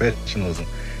professionalism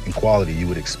and quality you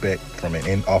would expect from an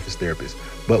in-office therapist,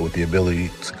 but with the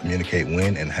ability to communicate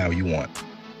when and how you want.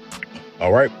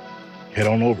 All right, head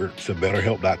on over to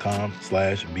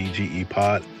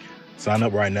betterhelp.com/BGEpod. Sign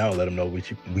up right now and let them know we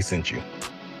sent you.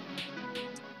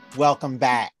 Welcome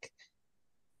back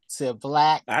to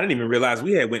Black. I didn't even realize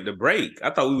we had went to break. I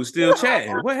thought we were still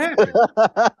chatting. What happened?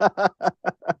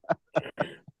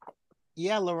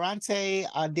 Yeah,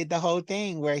 Loronta did the whole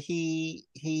thing where he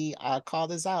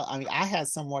called us out. I mean, I had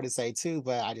some more to say too,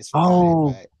 but I just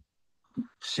forgot it. But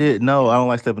shit, no, I don't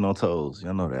like stepping on toes.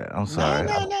 Y'all know that. I'm sorry.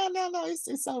 No.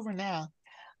 It's over now.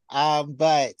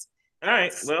 But all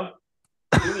right, well,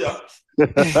 here we go.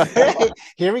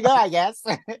 Here we go, I guess.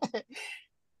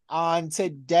 On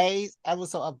today's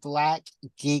episode of Black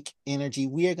Geek Energy,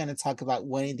 we are going to talk about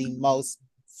one of the most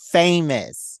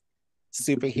famous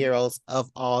superheroes of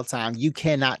all time. You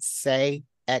cannot say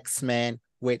X-Men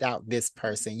without this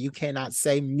person. You cannot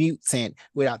say mutant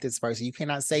without this person. You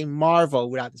cannot say Marvel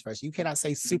without this person. You cannot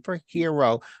say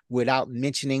superhero without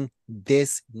mentioning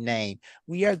this name.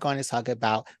 We are going to talk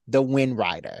about the Wind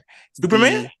Rider.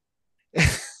 Superman?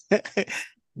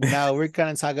 No, we're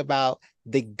going to talk about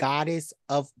the goddess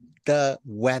of the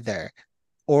weather,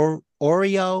 or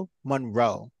Oreo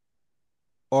Monroe,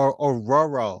 or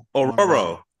Aurora Monroe.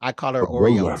 Ororo. I call her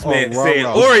Oreo. This man said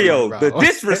Oreo, the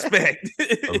disrespect.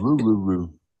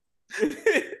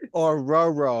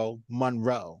 Aurora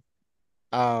Monroe.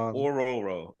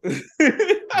 Ororo.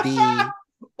 The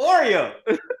Oreo.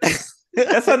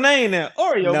 That's her name now.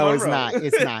 Oreo No, Monroe.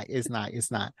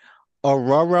 it's not.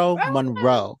 Aurora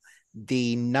Monroe,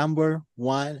 the number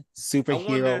one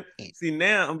superhero. See,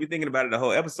 now I'm be thinking about it the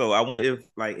whole episode. I wonder if,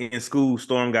 like, in school,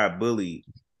 Storm got bullied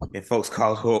and folks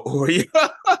called her Oreo.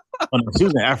 Oh, no, she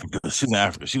was in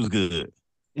Africa. She was good.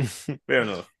 Fair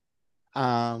enough.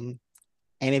 And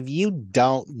if you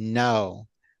don't know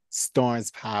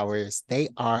Storm's powers, they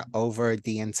are over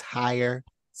the entire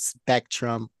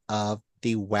spectrum of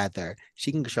the weather.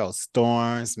 She can control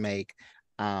storms, make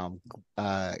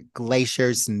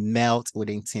glaciers melt with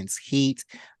intense heat.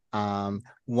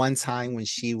 One time when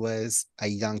she was a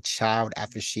young child,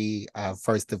 after she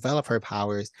first developed her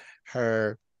powers,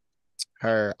 her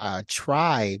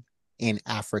tribe in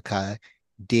Africa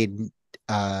didn't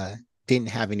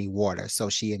have any water, so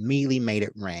she immediately made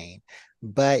it rain.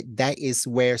 But that is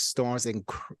where Storm's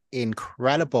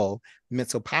incredible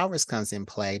mental powers comes in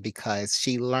play, because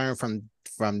she learned from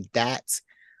that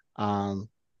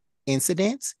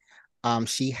incident.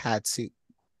 She had to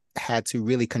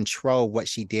really control what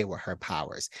she did with her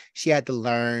powers. She had to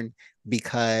learn,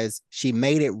 because she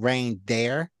made it rain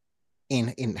there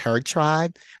in her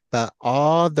tribe, but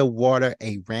all the water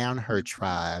around her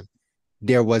tribe,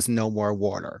 there was no more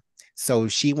water. So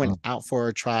she went out for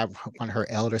her tribe. One of her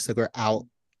elders took her out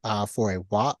for a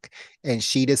walk, and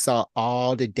she just saw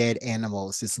all the dead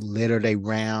animals just littered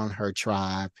around her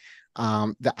tribe,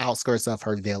 the outskirts of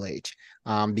her village,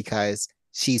 because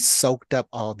she soaked up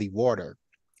all the water.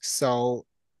 So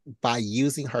by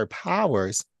using her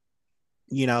powers,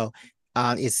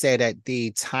 it's said that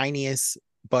the tiniest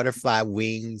butterfly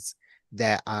wings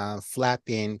that flap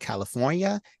in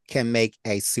California can make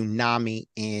a tsunami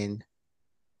in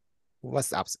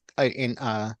in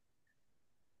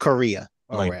Korea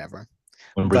or wherever.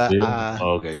 But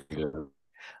okay, good.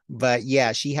 But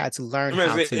yeah, she had to learn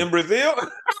how to in Brazil.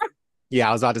 Yeah,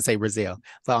 I was about to say Brazil,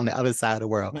 but on the other side of the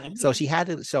world. So she had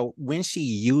to. So when she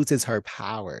uses her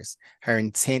powers, her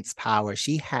intense power,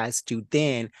 she has to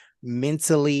then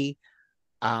mentally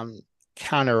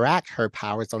counteract her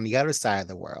powers on the other side of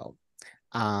the world.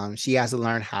 She has to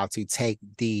learn how to take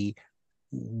the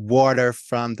water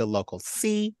from the local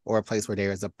sea, or a place where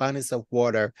there is abundance of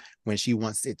water, when she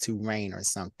wants it to rain or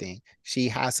something. She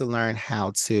has to learn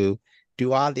how to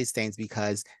do all these things,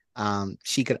 because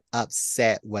she could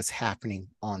upset what's happening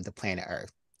on the planet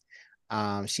Earth.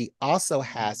 She also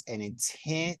has an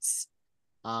intense.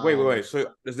 Wait.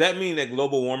 So does that mean that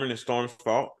global warming is Storm's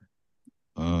fault?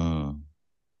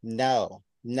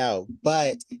 No,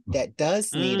 but that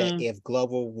does mean that if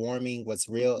global warming was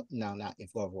real, no, not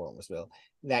if global warming was real,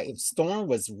 that if Storm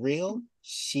was real,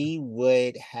 she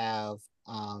would have,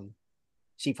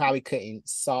 she probably couldn't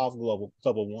solve global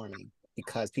warming,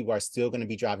 because people are still going to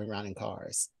be driving around in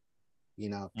cars.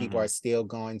 People are still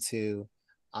going to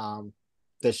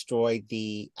destroy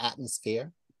the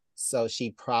atmosphere. So she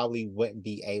probably wouldn't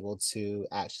be able to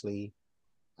actually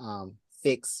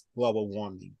fix global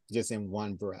warming just in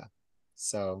one breath.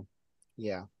 So,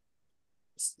 yeah.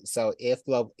 So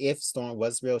if Storm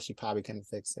was real, she probably couldn't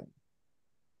fix it.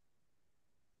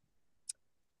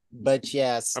 But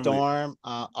yeah, Storm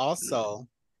also.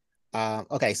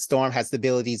 Storm has the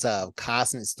abilities of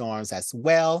cosmic storms as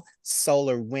well,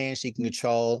 solar wind. She can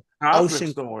control ocean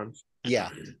storms. Yeah.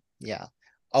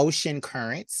 Ocean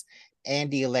currents and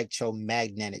the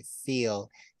electromagnetic field.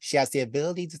 She has the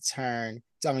ability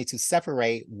to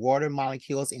separate water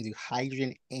molecules into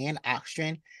hydrogen and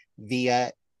oxygen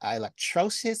via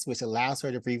electrolysis, which allows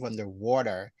her to breathe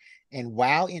underwater. And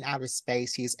while in outer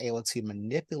space, she is able to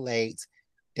manipulate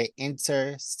the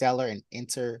interstellar and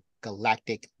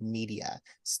intergalactic media.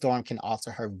 Storm can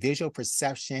alter her visual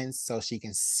perceptions, so she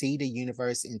can see the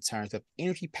universe in terms of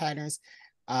energy patterns,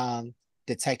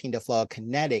 detecting the flow of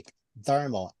kinetic,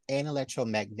 thermal, and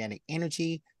electromagnetic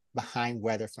energy behind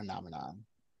weather phenomenon.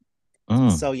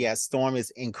 So yeah, Storm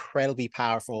is incredibly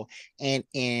powerful. And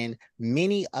in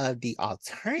many of the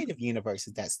alternative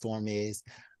universes that Storm is,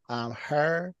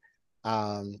 her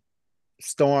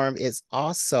Storm is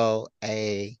also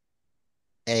a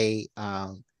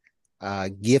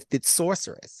gifted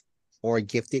sorceress or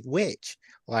gifted witch.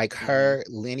 Like her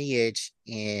lineage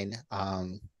in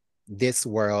this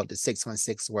world, the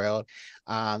 616 world,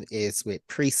 is with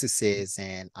priestesses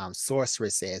and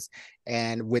sorceresses.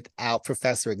 And without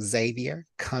Professor Xavier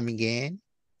coming in,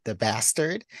 the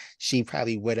bastard, she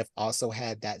probably would have also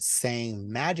had that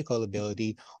same magical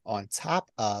ability on top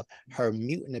of her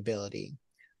mutant ability.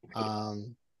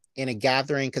 In a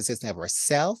gathering consisting of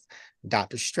herself,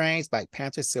 Doctor Strange, Black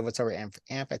Panther, Silver Surfer,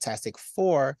 and Fantastic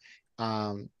Four,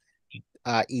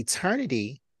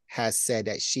 Eternity has said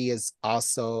that she is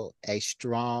also a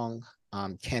strong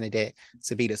candidate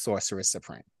to be the Sorcerer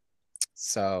Supreme.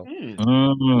 So,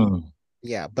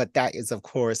 yeah, but that is, of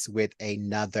course, with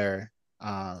another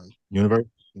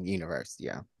universe.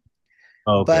 Yeah.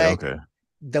 Okay, but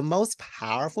the most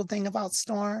powerful thing about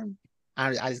Storm,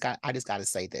 I just got to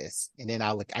say this, and then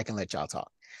I can let y'all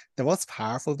talk. The most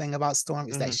powerful thing about Storm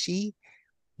is that she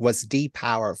was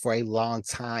depowered for a long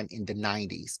time in the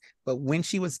 90s. But when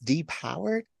she was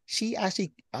depowered, she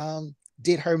actually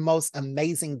did her most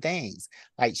amazing things.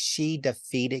 Like she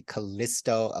defeated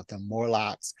Callisto of the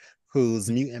Morlocks,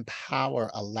 whose mutant power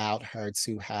allowed her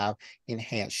to have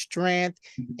enhanced strength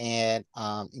and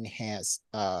enhanced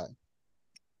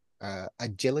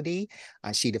agility.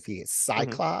 She defeated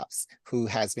Cyclops, who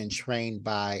has been trained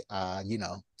by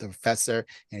the professor,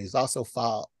 and he's also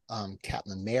fought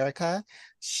Captain America.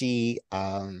 She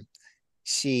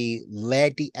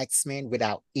led the X-Men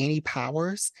without any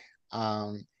powers.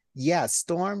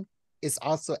 Storm is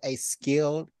also a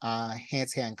skilled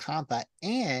hand-to-hand combat,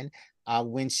 and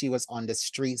when she was on the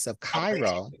streets of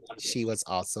Cairo, she was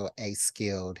also a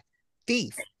skilled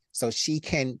thief. So she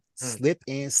can slip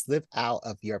in, slip out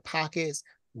of your pockets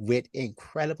with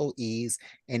incredible ease.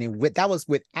 And that was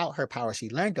without her power. She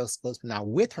learned those skills, but now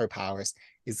with her powers,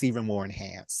 it's even more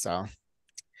enhanced. So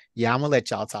yeah, I'm gonna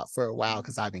let y'all talk for a while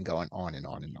because I've been going on and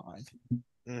on and on.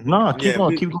 No, keep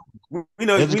going. We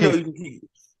know you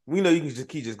can just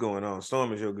keep going on.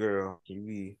 Storm is your girl.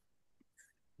 You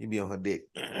be on her dick.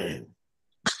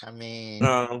 I mean,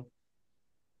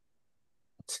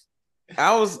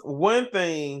 I was one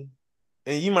thing,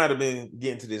 and you might have been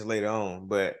getting to this later on,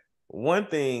 but one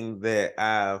thing that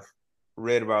I've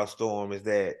read about Storm is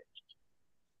that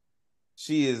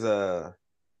she is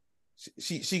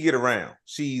she get around.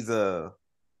 She's oh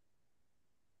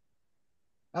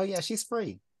yeah, she's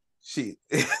free. She's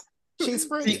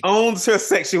free. She owns her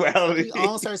sexuality. She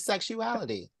owns her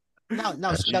sexuality. No,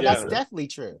 that's definitely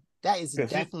true. That is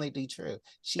definitely true.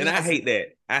 I hate that.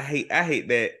 I hate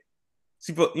that.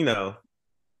 She put,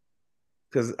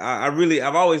 because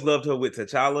I've always loved her with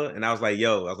T'Challa, and I was like,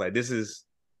 this is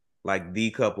like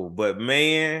the couple. But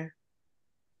man,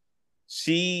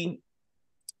 she's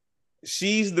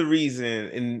the reason,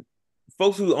 and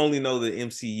folks who only know the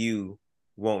MCU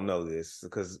won't know this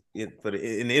because in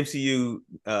the MCU,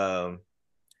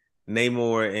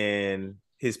 Namor and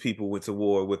his people went to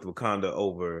war with Wakanda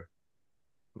over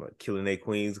killing their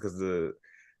queens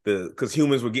because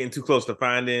humans were getting too close to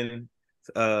finding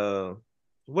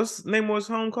what's Namor's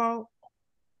home called?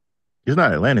 It's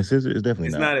not Atlantis, is it? It's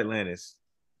definitely not Atlantis.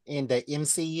 In the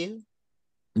MCU?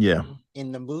 Yeah.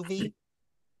 In the movie?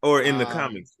 Or in the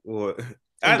comics? Or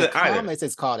in the comics,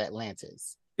 it's called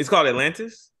Atlantis. It's called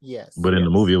Atlantis? Yes. But in the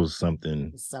movie, it was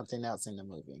something else in the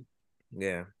movie.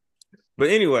 Yeah. But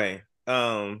anyway,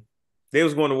 they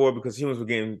was going to war because humans were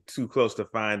getting too close to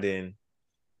finding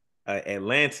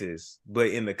Atlantis. But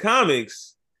in the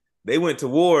comics, they went to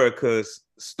war because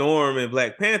Storm and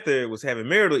Black Panther was having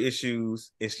marital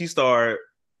issues, and she started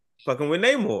fucking with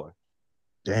Namor.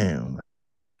 Damn.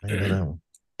 And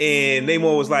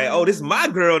Namor was like, "Oh, this is my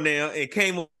girl now," and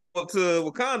came up to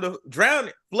Wakanda,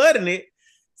 drowning, flooding it,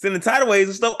 sending tidal waves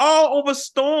and stuff all over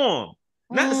Storm.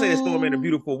 Not to say that Storm ain't a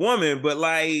beautiful woman, but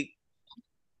like,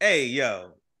 hey,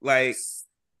 yo, like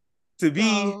to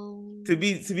be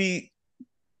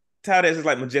touted as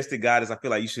like majestic goddess, I feel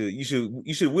like you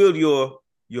should wield your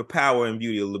power and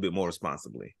beauty a little bit more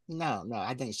responsibly. No,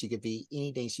 I think she could be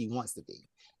anything she wants to be.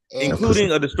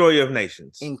 Including a destroyer of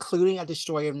nations.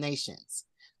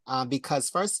 Because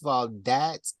first of all,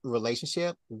 that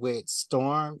relationship with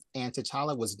Storm and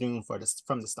T'Challa was doomed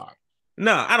from the start.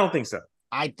 No, I don't think so.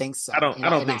 I think so. I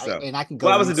don't think so. And I can go.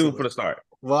 Why was it doomed for the start?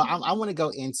 Well, I want to go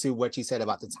into what you said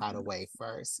about the tidal wave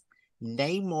first.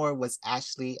 Namor was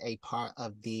actually a part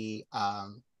of the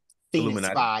Phoenix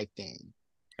Five thing.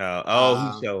 He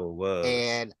sure was.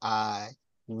 And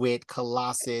with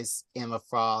Colossus, Emma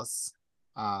Frost,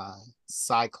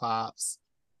 Cyclops.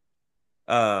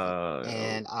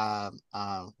 and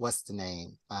what's the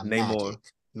name? Namor.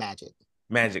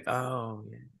 Magic. Oh,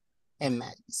 yeah. And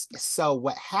so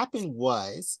what happened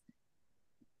was,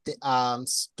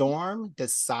 Storm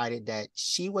decided that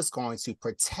she was going to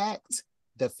protect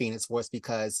the Phoenix Force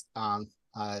because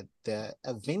the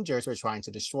Avengers were trying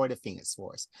to destroy the Phoenix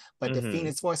Force. But the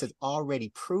Phoenix Force has already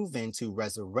proven to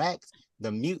resurrect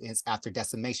the mutants after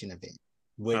decimation event,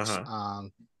 which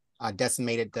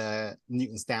decimated the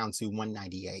mutants down to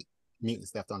 198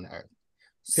 mutants left on the Earth.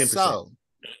 10%. So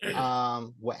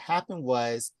what happened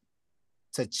was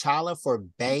T'Challa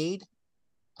forbade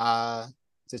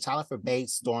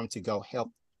Storm to go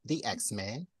help the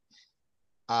X-Men.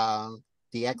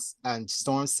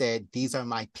 Storm said, "These are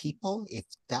my people. If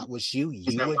that was you,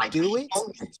 you would do it.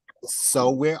 So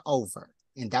we're over."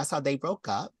 And that's how they broke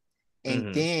up.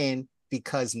 And then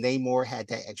because Namor had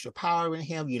that extra power in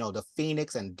him, the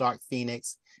Phoenix and Dark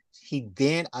Phoenix, he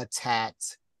then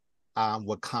attacked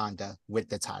Wakanda with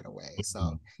the tidal wave.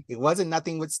 So it wasn't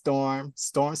nothing with Storm.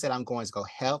 Storm said, "I'm going to go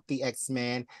help the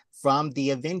X-Men from the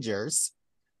Avengers."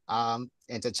 And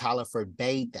T'Challa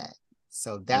forbade that.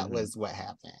 So that was what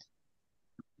happened.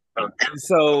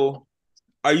 So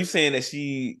are you saying that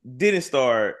she didn't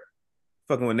start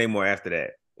fucking with Namor after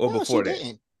that? Or No, before she that?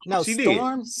 Didn't. No, she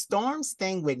Storm's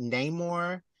thing with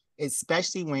Namor,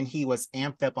 especially when he was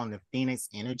amped up on the Phoenix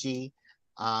energy,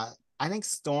 I think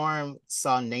Storm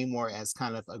saw Namor as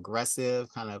kind of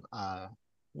aggressive, kind of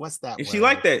what's that? And she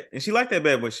liked that. And she liked that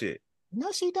bad boy shit.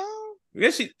 No, she don't.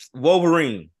 Yeah,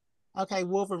 Wolverine. Okay,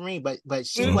 Wolverine, but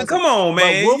she wasn't. Come on,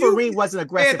 man. But Wolverine wasn't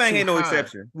aggressive. Everything ain't no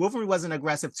exception. Wolverine wasn't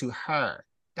aggressive to her.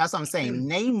 That's what I'm saying.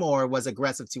 Namor was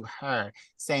aggressive to her,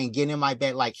 saying, "Get in my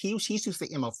bed." Like she used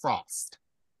to Emma Frost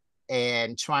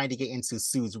and trying to get into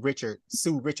Sue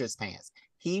Richards' pants.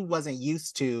 He wasn't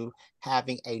used to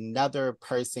having another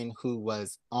person who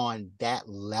was on that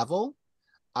level,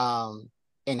 and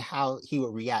how he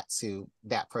would react to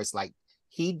that person. Like,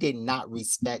 he did not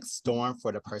respect Storm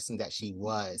for the person that she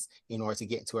was in order to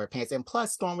get into her pants. And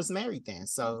plus, Storm was married then,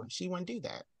 so she wouldn't do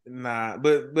that. Nah,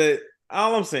 but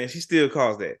all I'm saying, she still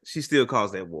caused that. She still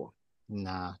caused that war.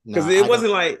 Nah, because it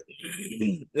wasn't like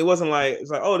it's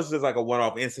like, oh, this is like a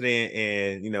one-off incident,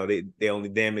 and they only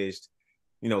damaged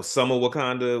some of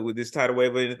Wakanda with this tidal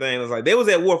wave or anything. It was like they was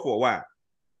at war for a while.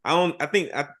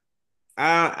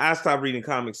 I stopped reading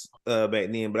comics back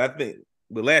then, but I think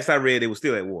the last I read, they were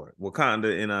still at war.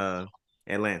 Wakanda and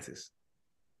Atlantis.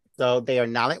 So they are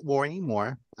not at war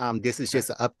anymore. This is just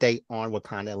an update on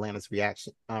Wakanda Atlantis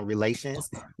relations.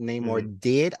 Namor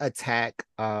did attack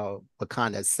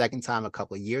Wakanda a second time a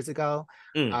couple of years ago.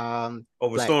 Over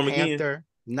Black Storm Panther, again?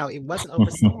 No, it wasn't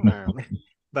over Storm.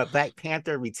 But Black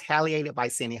Panther retaliated by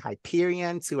sending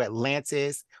Hyperion to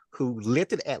Atlantis, who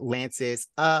lifted Atlantis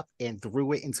up and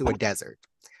threw it into a desert.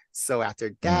 So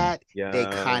after that, they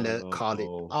kind of called it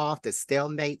off, the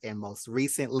stalemate. And most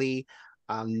recently,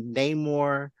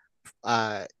 Namor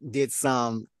did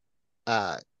some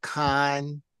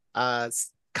con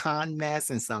mess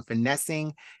and some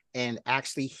finessing, and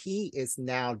actually he is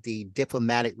now the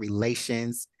diplomatic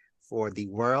relations for the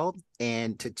world,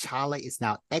 and T'Challa is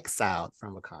now exiled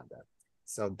from Wakanda.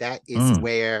 So that is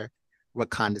where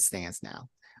Wakanda stands now,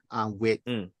 with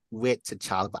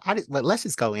T'Challa. But let's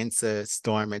just go into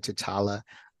Storm and T'Challa.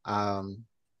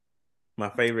 My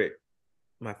favorite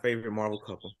Marvel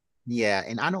couple. Yeah,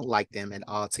 and I don't like them at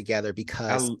all together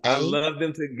because I love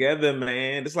them together,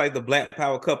 man. It's like the Black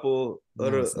Power couple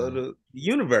of the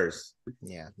universe.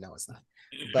 Yeah, no, it's not.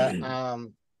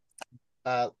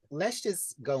 But let's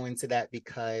just go into that,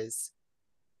 because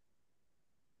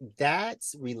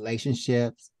that's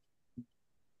relationships.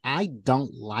 I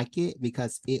don't like it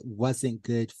because it wasn't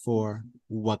good for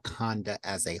Wakanda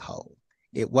as a whole.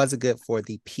 It wasn't good for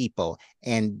the people,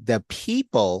 and the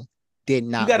people did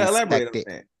not respect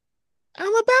it.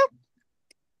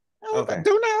 Okay.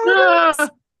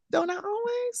 Don't not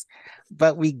always.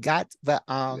 But we got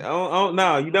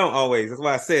no, you don't always. That's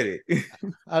why I said it.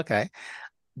 Okay.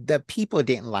 The people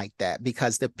didn't like that,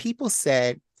 because the people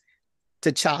said,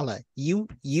 T'Challa,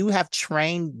 you have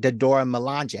trained the Dora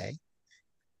Milaje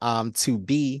to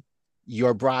be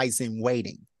your brides in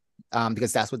waiting,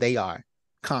 because that's what they are,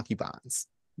 concubines.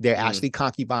 They're actually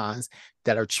concubines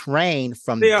that are trained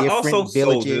from different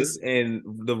villages and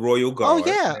the royal guard.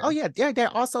 Oh yeah.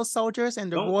 They're also soldiers,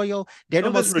 and they're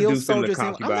the most skilled soldiers.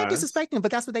 I'm not disrespecting,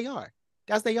 but that's what they are.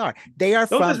 That's what they are. They are.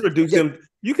 Don't just reduce them.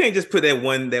 You can't just put that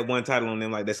one title on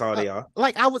them like that's all they are.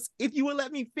 If you would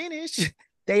let me finish,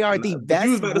 they are the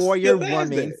best warrior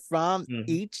women from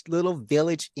each little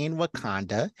village in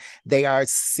Wakanda. They are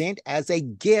sent as a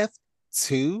gift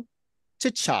to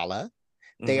T'Challa.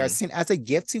 They are sent as a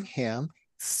gift to him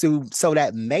so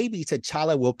that maybe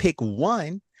T'Challa will pick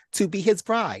one to be his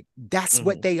bride. That's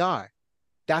what they are.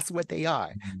 That's what they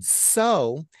are.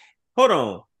 So hold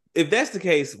on. If that's the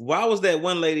case, why was that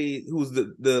one lady who's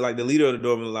the leader of the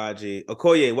Dora Milaje,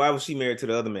 Okoye, why was she married to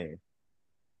the other man?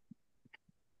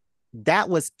 That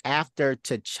was after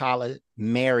T'Challa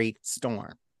married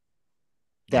Storm.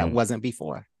 That wasn't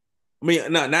before. I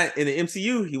mean, not in the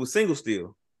MCU, he was single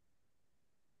still.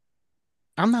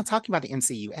 I'm not talking about the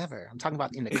MCU ever. I'm talking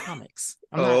about in the comics.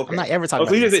 I'm not ever about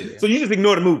talking the MCU. So you just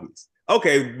ignore the movies.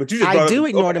 Okay, but you just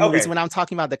ignore the movies when I'm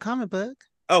talking about the comic book.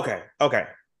 Okay.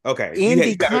 In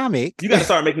the comic, you got to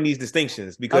start making these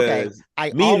distinctions because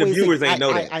and the viewers ain't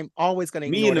know that. I'm always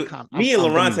going to ignore the comic. Me and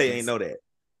Loronta ain't know that.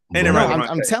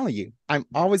 I'm telling you, I'm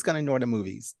always going to ignore the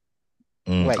movies.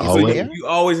 Wait, so you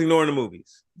always ignore the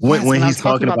movies when he's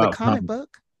talking about the comic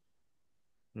book.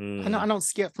 I don't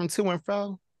skip from to and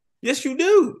fro. Yes, you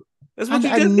do. That's what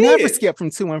I never skip from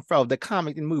to and fro. The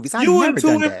comic and movies. You a to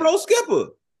and fro skipper.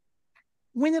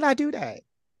 When did I do that?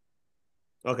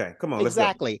 Okay, come on.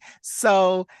 Exactly.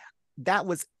 So that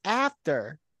was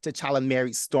after T'Challa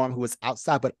married Storm, who was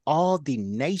outside, but all the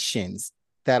nations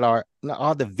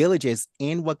all the villages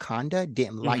in Wakanda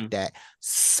didn't like that.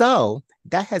 So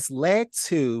that has led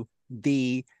to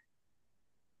the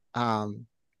war,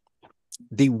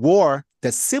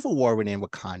 the civil war within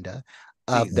Wakanda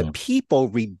of the people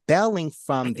rebelling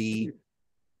from the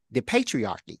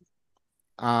patriarchy.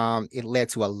 It led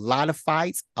to a lot of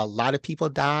fights. A lot of people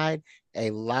died.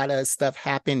 A lot of stuff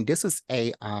happened. This was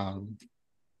a hold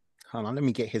on, let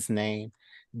me get his name.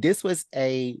 This was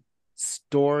a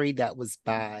story that was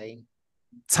by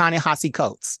Ta-Nehisi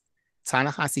Coates.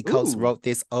 Ta-Nehisi Coates wrote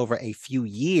this over a few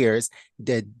years.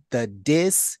 The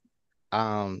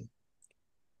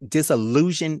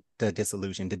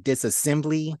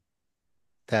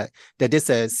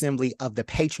disassembly of the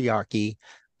patriarchy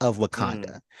of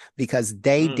Wakanda, because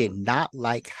they did not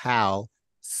like how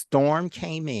Storm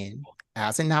came in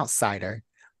as an outsider,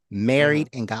 married,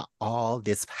 and got all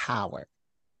this power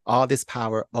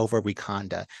over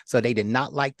Wakanda. So they did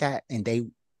not like that. And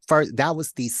that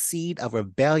was the seed of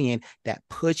rebellion that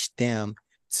pushed them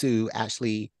to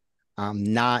actually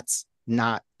not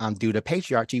do the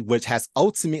patriarchy, which has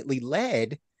ultimately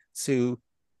led to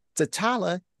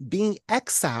T'Challa being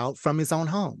exiled from his own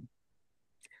home.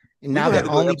 And now the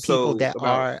only people that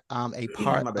are a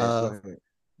part of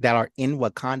that are in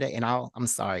Wakanda, and I'm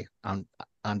sorry,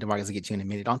 DeMarcus will get you in a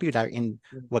minute. All people that are in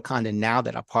Wakanda now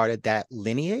that are part of that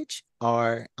lineage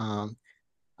are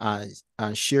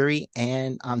Shuri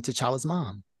and T'Challa's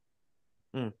mom.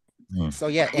 So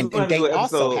yeah, and they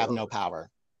also have no power.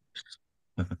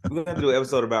 We're gonna have to do an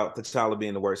episode about T'Challa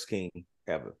being the worst king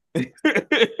ever.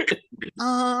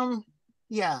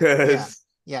 Yeah,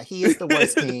 he is the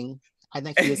worst king. I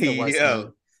think he is the worst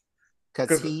king.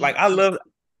 Because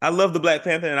I love the Black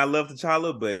Panther and I love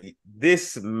T'Challa, but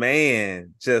this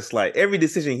man, just like every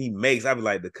decision he makes, I be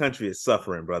like, the country is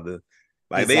suffering, brother.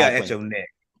 Like they are at your neck.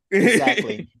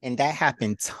 Exactly. And that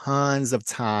happened tons of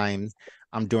times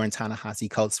during Ta-Nehisi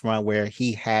Coates' run, where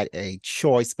he had a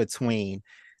choice between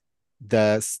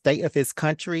the state of his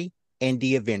country and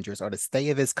the Avengers, or the state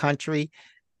of his country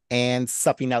and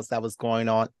something else that was going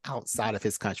on outside of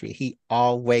his country. He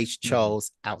always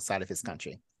chose outside of his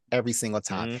country. Every single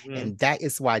time. And that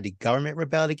is why the government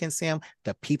rebelled against him,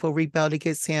 the people rebelled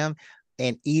against him,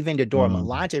 and even the Dora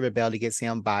Milaje rebelled against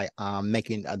him by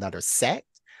making another sect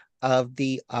of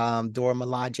the Dora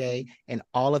Milaje, and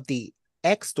all of the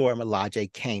ex-Dora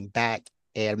Milaje came back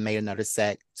and made another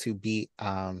sect to be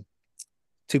a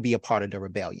part of the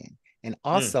rebellion. And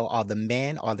also all the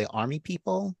men, all the army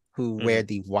people who wear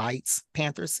the white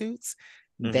Panther suits,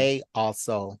 they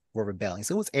also were rebelling.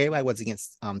 So everybody was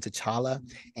against T'Challa,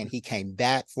 and he came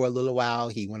back for a little while.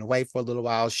 He went away for a little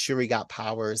while. Shuri got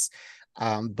powers.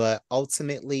 But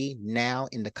ultimately, now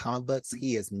in the comic books,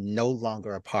 he is no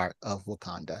longer a part of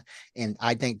Wakanda. And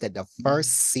I think that the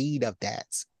first seed of that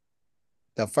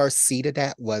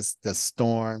was the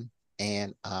Storm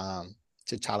and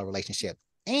T'Challa relationship.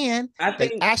 And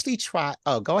they actually tried.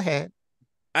 Oh, go ahead.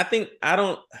 I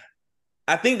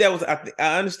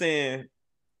understand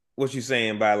what you're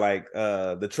saying by like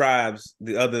the tribes,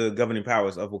 the other governing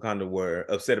powers of Wakanda were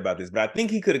upset about this, but I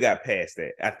think he could have got past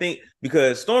that. I think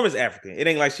because Storm is African, it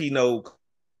ain't like she no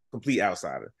complete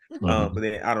outsider. But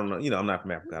then I don't know, I'm not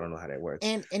from Africa, I don't know how that works.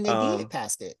 And they did get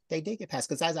past it. They did get past,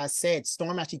 because as I said,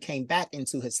 Storm actually came back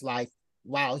into his life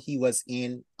while he was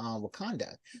in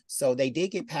Wakanda. So they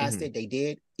did get past it. They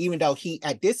did, even though he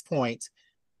at this point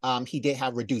he did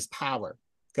have reduced power,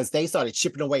 because they started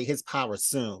chipping away his power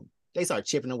soon. They started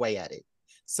chipping away at it.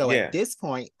 So Yeah. at this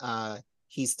point,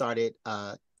 he started,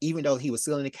 even though he was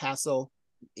still in the castle,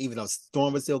 even though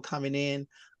Storm was still coming in,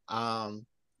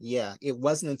 yeah, it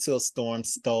wasn't until Storm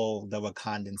stole the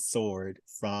Wakandan sword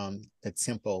from the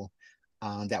temple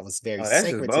that was very That's just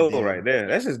sacred to bold them. right there.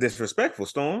 That's just disrespectful,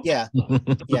 Storm. Yeah,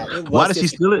 yeah, it Why was. did she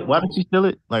steal it? Why did she steal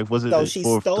it? Like, was it So she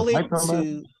for stole to it fight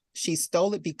somebody? she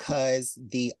stole it because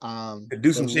To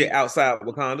do some shit the outside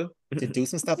Wakanda. to do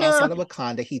some stuff Yeah. outside of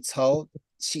Wakanda.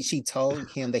 She told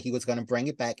him that he was going to bring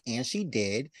it back, and she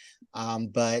did.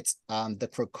 But the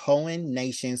Krakoan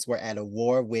nations were at a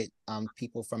war with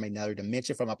people from another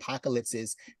dimension, from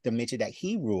Apocalypse's dimension that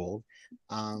he ruled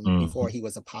before he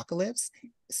was Apocalypse.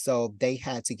 So they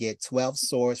had to get 12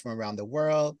 swords from around the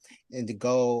world and to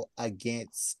go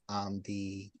against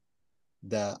the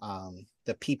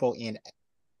people in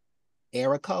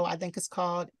Erico, I think it's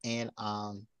called, and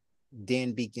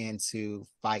then begin to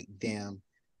fight them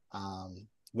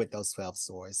with those 12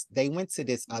 swords. They went to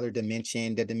this other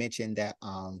dimension, the dimension that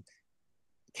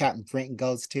Captain Britain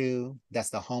goes to. That's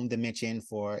the home dimension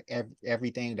for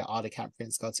everything that all the Captain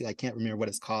Brits go to. I can't remember what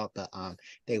it's called, but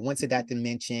they went to that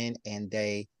dimension and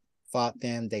they fought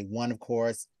them. They won, of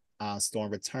course.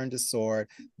 Storm returned the sword,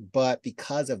 but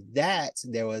because of that,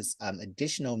 there was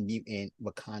additional mutant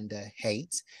Wakanda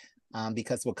hate.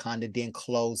 Because Wakanda then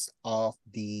closed off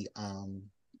the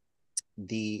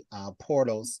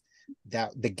portals,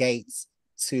 that the gates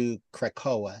to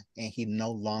Krakoa, and he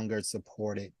no longer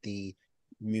supported the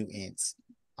mutants,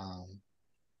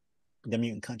 the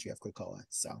mutant country of Krakoa.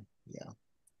 So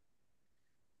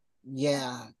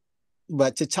yeah.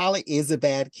 But T'Challa is a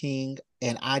bad king,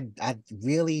 and I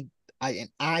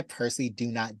personally do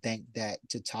not think that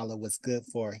T'Challa was good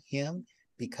for him,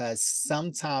 because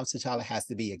sometimes T'Challa has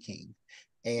to be a king,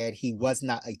 and he was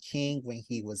not a king when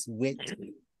he was with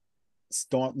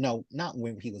Storm. No, not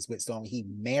when he was with Storm. He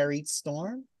married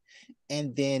Storm,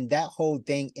 and then that whole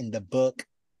thing in the book.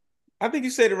 I think you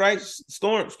said it right.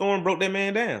 Storm broke that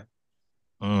man down.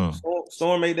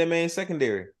 Storm made that man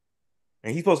secondary.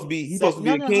 And he's supposed to be a king. He's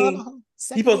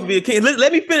supposed to be a king.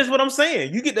 Let me finish what I'm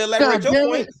saying. You get to elaborate your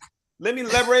point. Let me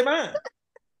elaborate mine.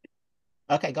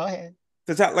 Okay, go ahead.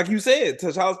 Like you said,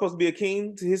 T'Challa's supposed to be a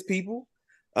king to his people.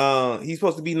 He's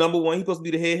supposed to be number one. He's supposed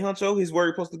to be the head honcho. His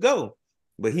word supposed to go.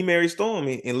 But he married Storm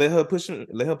and let her push him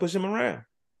around.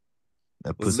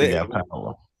 That pussy got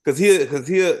power. Cause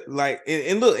he like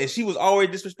and look, and she was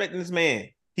already disrespecting this man.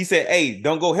 He said, "Hey,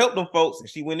 don't go help them folks," and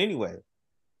she went anyway.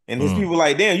 And his people were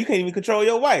like, damn, you can't even control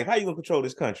your wife. How you gonna control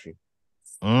this country?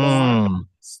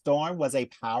 Storm was a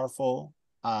powerful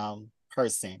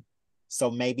person. So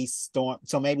maybe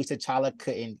T'Challa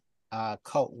couldn't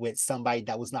cope with somebody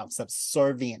that was not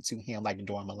subservient to him like the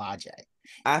Dora Milaje.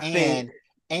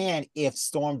 And if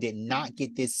Storm did not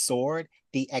get this sword,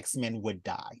 the X-Men would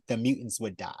die. The mutants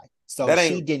would die. So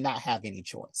she did not have any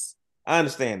choice. I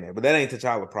understand that, but that ain't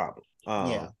T'Challa problem.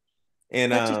 Yeah.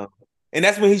 And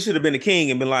that's when he should have been the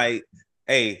king and been like,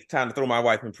 hey, time to throw my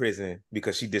wife in prison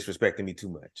because she disrespected me too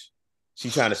much.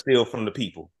 She's trying to steal from the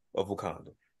people of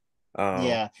Wakanda.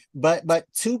 Yeah, but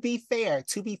to be fair,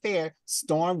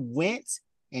 Storm went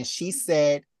and she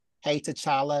said, hey,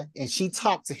 T'Challa, and she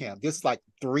talked to him. This is like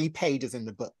 3 pages in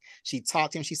the book. She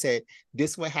talked to him. She said,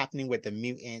 this was happening with the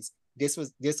mutants. This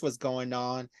was going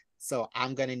on. So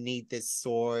I'm going to need this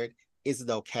sword. Is it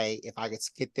okay if I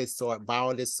get this sword,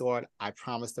 borrow this sword? I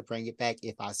promise to bring it back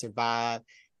if I survive.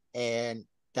 And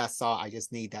that's all. I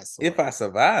just need that sword. If I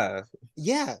survive?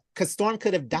 Yeah, because Storm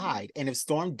could have died. And if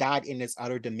Storm died in this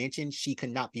other dimension, she could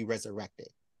not be resurrected.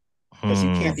 Because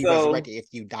you can't be resurrected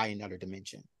if you die in another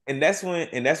dimension. And that's when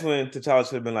T'Challa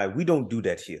should have been like, we don't do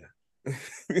that here.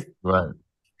 Right.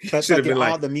 Should have been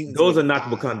like, those are not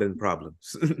Wakandan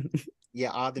problems.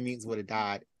 Yeah, all the mutants would have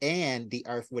died. And the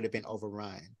Earth would have been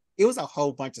overrun. It was a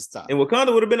whole bunch of stuff. And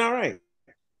Wakanda would have been all right.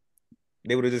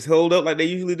 They would have just held up like they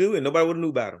usually do, and nobody would have knew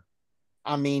about them.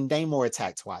 I mean, Namor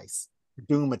attacked twice.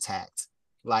 Doom attacked.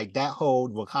 Like that whole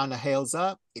Wakanda hails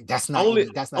up. That's not only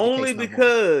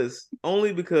because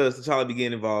T'Challa be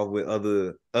getting involved with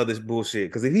other bullshit.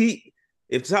 Because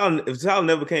if T'Challa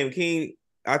never became king,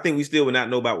 I think we still would not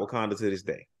know about Wakanda to this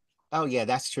day. Oh yeah,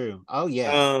 that's true. Oh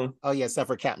yeah. Except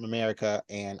for Captain America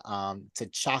and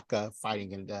T'Chaka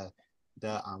fighting in the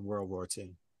World War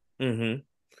II.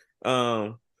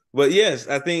 Mm-hmm. But yes,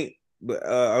 I think. But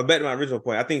back to my original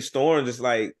point. I think Storm just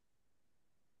like,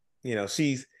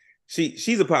 she's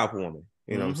a powerful woman.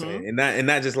 You know what I'm saying, and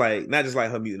not just like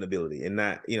her mutant ability, and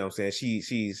not what I'm saying.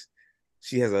 She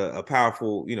has a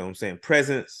powerful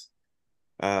presence.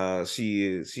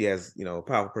 She has a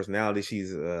powerful personality.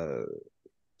 She's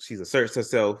asserts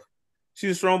herself.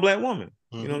 She's a strong Black woman.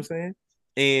 You know what I'm saying,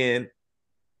 and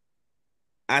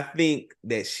I think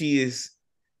that she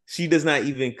does not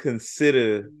even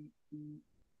consider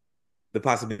the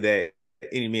possibility that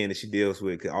any man that she deals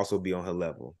with could also be on her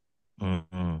level.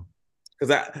 Mm-hmm.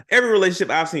 Because every relationship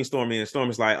I've seen Storm in, Storm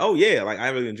is like, oh yeah, like I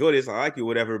really enjoy this, I like you,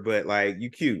 whatever, but like you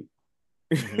cute.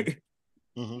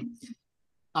 Mm-hmm.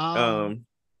 Mm-hmm.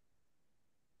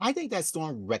 I think that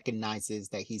Storm recognizes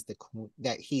that he's the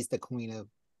queen of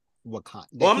Wakanda.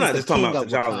 Well, I'm not just talking about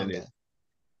T'Challa in it.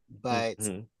 But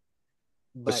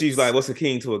but she's like, what's a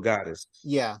king to a goddess?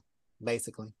 Yeah,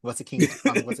 basically. What's a king to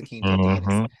a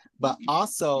goddess? But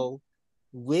also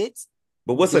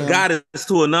but what's a goddess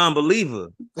to a non-believer?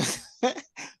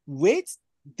 With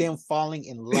them falling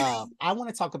in love, I want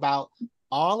to talk about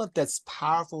all of those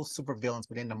powerful supervillains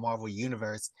within the Marvel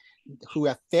universe who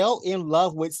have fell in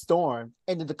love with Storm,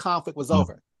 and then the conflict was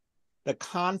over. The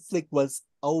conflict was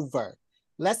over.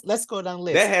 Let's go down the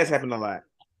list. That has happened a lot.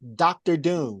 Dr.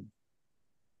 Doom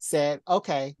said,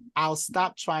 okay, I'll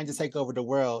stop trying to take over the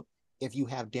world if you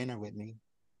have dinner with me.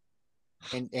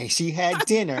 And she had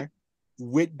dinner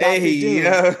with Dr. Doom.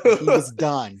 Yeah. He was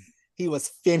done. He was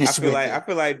finished I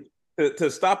feel like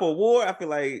to stop a war, I feel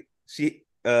like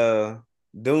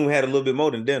Doom had a little bit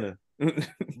more than dinner.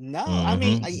 No, I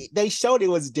mean, they showed it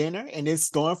was dinner and then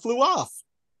Storm flew off.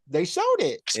 They showed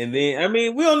it. And then, I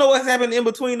mean, we don't know what's happening in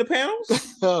between the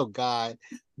panels. Oh, God.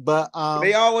 But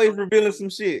they always revealing some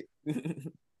shit.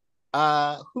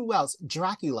 Who else?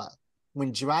 Dracula.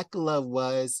 When Dracula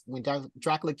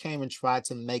came and tried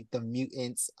to make the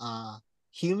mutants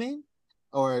human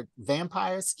or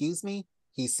vampire, excuse me,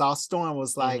 he saw Storm,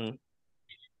 was like,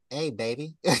 hey,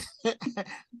 baby.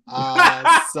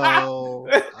 So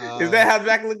is that how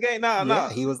Dracula came? No.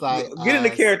 He was like, get in the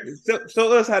character.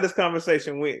 Show us how this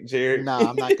conversation went, Jared. No,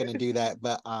 I'm not gonna do that.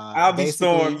 But I'll be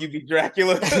Storm, you be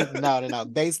Dracula. No.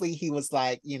 Basically, he was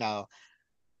like, yo,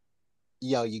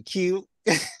 you cute.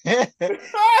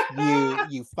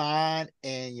 you fine,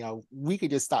 and we could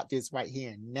just stop this right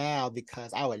here and now,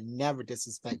 because I would never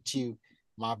disrespect you,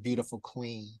 my beautiful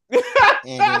queen.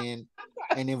 and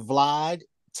then Vlad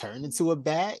turned into a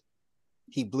bat.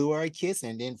 He blew her a kiss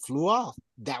and then flew off.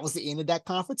 That was the end of that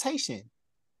confrontation.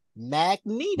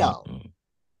 Magneto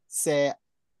said,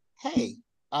 hey,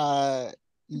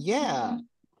 yeah,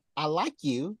 I like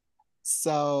you.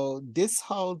 So this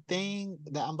whole thing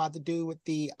that I'm about to do with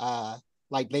the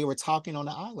like they were talking on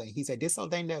the island, he said, this whole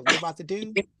thing that we're about to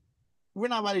do, we're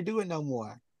not about to do it no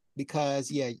more,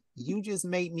 because you just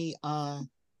made me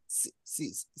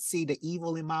see the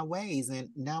evil in my ways, and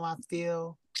now I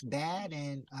feel bad,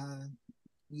 and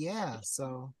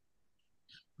so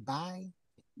bye.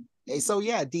 And so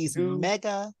these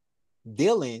mega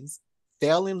villains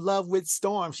fell in love with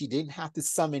Storm. She didn't have to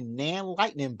summon Nan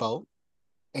Lightning Bolt,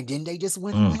 and then they just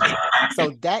went away.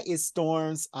 So that is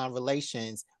Storm's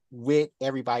relations with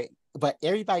everybody, but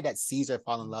everybody that sees her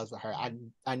fall in love with her.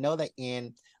 I know that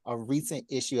in a recent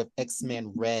issue of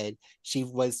X-Men Red, she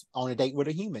was on a date with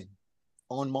a human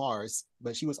on Mars,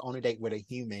 but she was on a date with a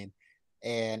human,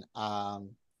 and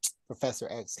Professor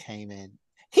X came in.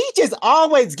 He just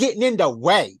always getting in the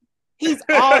way. He's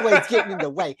always getting in the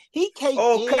way. He came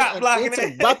in and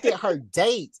interrupted her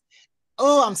date.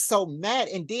 Oh, I'm so mad.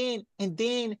 And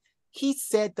then he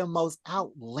said the most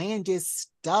outlandish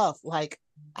stuff. Like,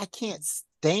 I can't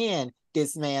stand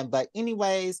this man. But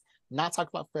anyways, not talk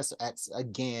about Professor X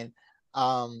again.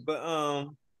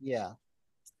 Yeah.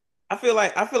 I feel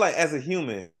like as a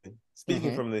human,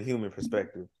 speaking from the human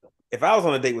perspective, if I was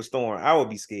on a date with Storm, I would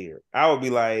be scared. I would be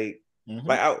like,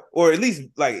 or at least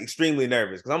like extremely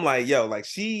nervous, because I'm like, yo, like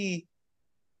she,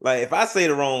 like if I say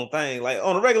the wrong thing, like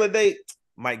on a regular date,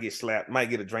 might get slapped, might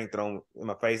get a drink thrown in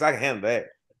my face. I can handle that,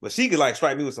 but she could like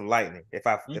strike me with some lightning if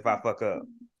I fuck up.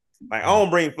 Like I don't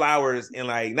bring flowers, and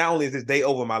like not only is this day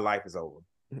over, my life is over.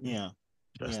 Yeah,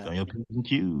 just on your P's and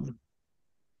Q's.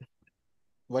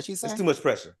 What you say? It's too much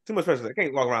pressure. Too much pressure. I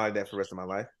can't walk around like that for the rest of my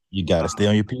life. You gotta stay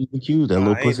on your P's and Q's. That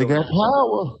little pussy got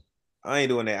power. I ain't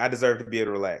doing that. I deserve to be able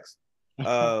to relax.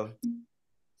 A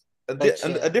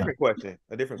different question.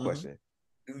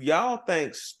 Do y'all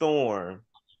think Storm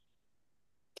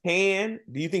do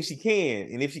you think she can?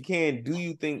 And if she can, do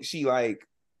you think she like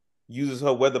uses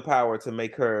her weather power to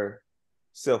make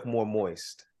herself more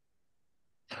moist?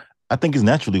 I think it's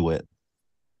naturally wet.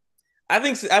 I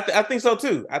think so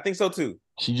too.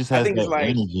 She just has that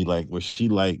energy, like where she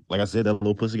like I said, that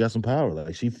little pussy got some power.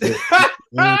 Like she fit.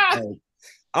 I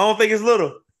don't think it's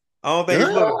little. I think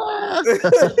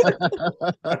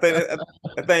that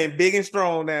thing big and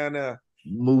strong down there.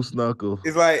 Moose knuckle.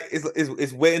 It's like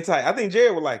it's wet and tight. I think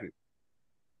Jared would like it.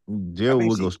 Jared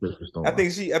would go straight for Storm. I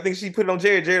think she put it on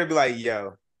Jared. Jared would be like,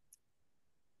 yo,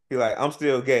 He like, I'm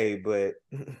still gay, but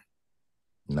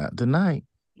Not tonight.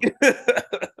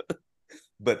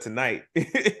 but tonight.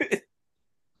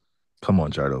 Come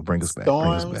on, Jardo, bring us back. Bring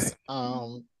us Storm's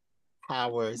back.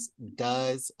 powers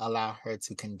does allow her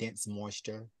to condense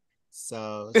moisture.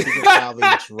 So she can probably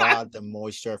draw the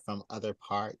moisture from other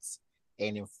parts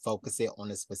and then focus it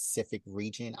on a specific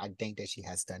region. I think that she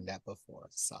has done that before.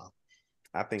 So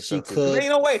I think she so too. 'Cause could.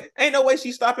 Ain't no way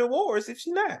she's stopping wars if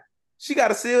she not. She got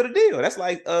to seal the deal. That's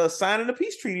like signing a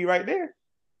peace treaty right there.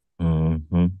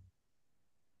 Mm-hmm.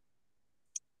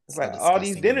 It's So like all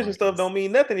these disgusting, dinners and stuff Marcus. don't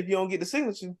mean nothing if you don't get the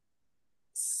signature.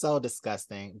 So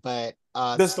disgusting. But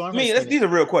These Storm are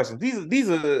real questions. These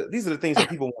are the things that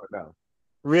people want to know.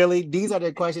 really, these are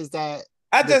the questions that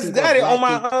I the just people got of it on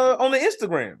Black my Geek. on the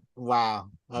Instagram. Wow.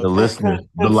 The Okay. listeners,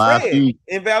 the From live Fred feed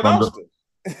in from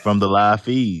the Valdosta. live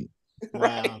feed. Wow.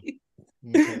 Right.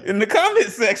 Okay. In the comment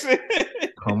section.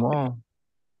 Come on.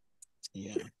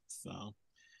 Yeah. So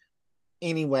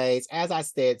anyways, as I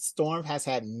said, Storm has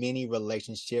had many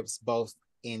relationships, both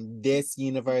in this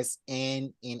universe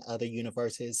and in other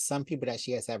universes. Some people that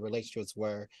she has had relationships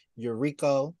were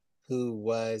Yuriko, who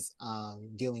was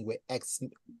dealing with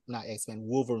not X-Men,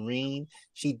 Wolverine.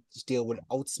 She dealt with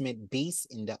Ultimate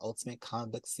Beast in the Ultimate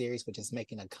comic book series, which is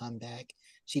making a comeback.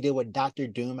 She dealt with Doctor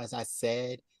Doom, as I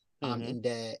said, in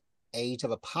the Age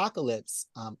of Apocalypse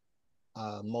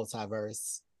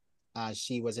multiverse.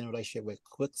 She was in a relationship with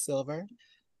Quicksilver.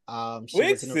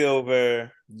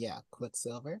 Quicksilver.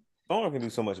 Quicksilver. Storm can do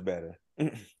so much better.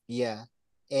 Yeah.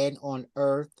 And on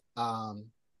Earth,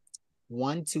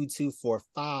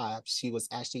 12245, she was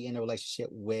actually in a relationship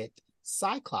with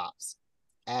Cyclops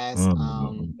as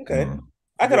okay.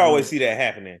 I could always see that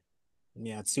happening.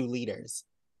 Yeah, two leaders.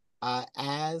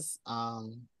 As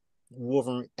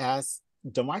Wolverine, as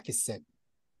DeMarcus said,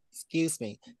 excuse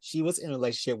me, she was in a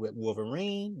relationship with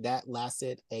Wolverine that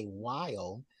lasted a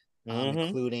while,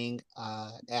 including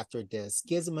after the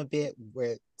schism event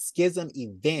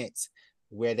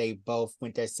where they both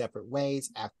went their separate ways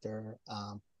after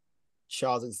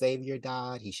Charles Xavier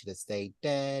died. He should have stayed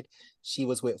dead. She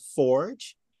was with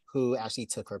Forge, who actually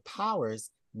took her powers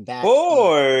back.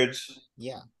 Forge.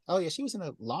 Yeah. Oh yeah, she was in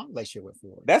a long relationship with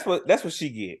Forge. That's what she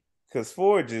get, because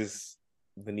Forge is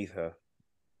beneath her.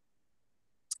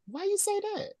 Why you say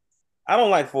that? I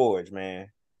don't like Forge, man.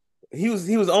 He was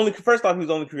only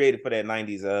created for that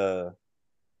 90s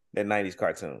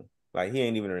cartoon. Like, he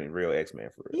ain't even a real X-Men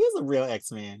for real. He is a real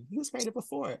X-Men. He was created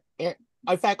before. In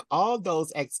fact, all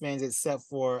those X-Men except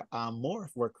for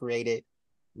Morph were created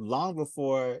long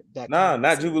before that. Nah,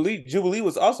 not Jubilee. Jubilee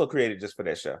was also created just for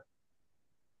that show.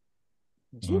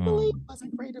 Jubilee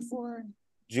wasn't created for.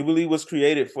 Jubilee was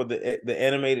created for the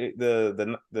animated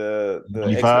the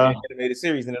X-Men animated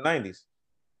series in the 90s.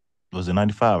 Was it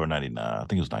 95 or 99? I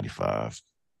think it was 95.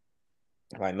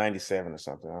 Like 97 or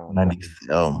something.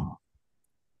 97.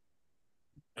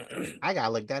 I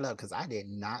gotta look that up because I did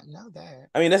not know that.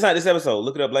 I mean, that's not this episode.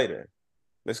 Look it up later.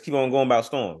 Let's keep on going about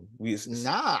Storm.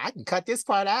 Nah, I can cut this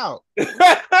part out.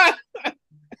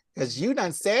 Because you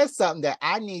done said something that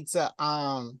I need to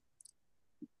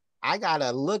I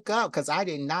gotta look up because I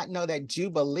did not know that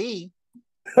Jubilee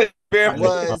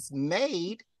was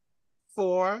made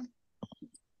for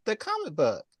the comic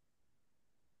book.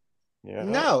 Yeah.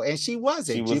 No, and she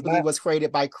wasn't. Jubilee was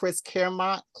created by Chris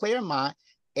Claremont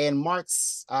and Mark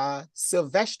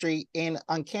Silvestri in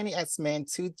Uncanny X-Men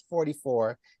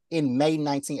 244 in May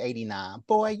 1989.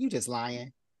 Boy, you just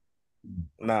lying.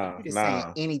 Nah,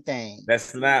 saying anything.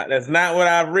 That's not what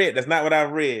I've read. That's not what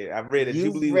I've read. I've read that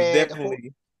Jubilee was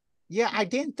definitely. Yeah, I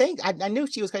didn't think. I knew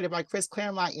she was created by Chris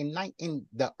Claremont in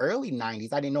the early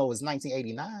 90s. I didn't know it was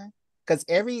 1989 because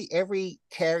every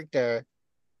character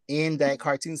in that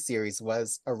cartoon series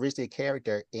was originally a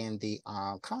character in the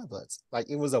comic books. Like,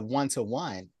 it was a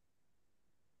 1-to-1.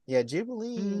 Yeah,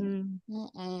 Jubilee. No,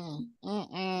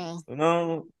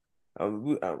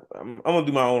 I'm gonna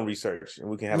do my own research and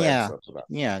we can have an episode about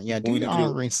it. Yeah. Do your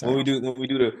own research. When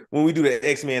we do the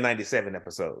X-Men 97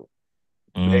 episode.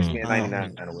 X-Men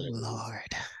 99 or whatever.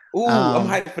 Lord. Ooh, I'm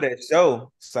hyped for that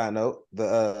show. Side note,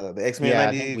 the X-Men 97,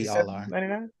 I think we all are.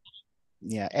 99?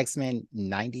 Yeah, X-Men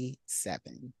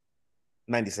 97.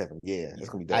 97, yeah. It's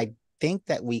gonna be dope. I think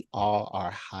that we all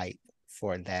are hyped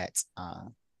for that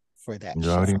You show.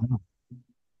 already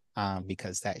know.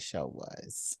 Because that show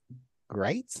was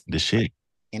great. The shit.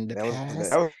 In the past. That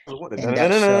show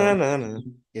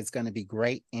is going to be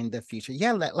great in the future.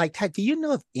 Yeah, like do you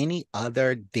know of any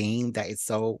other theme that is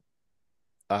so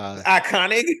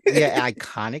iconic? Yeah,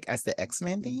 iconic as the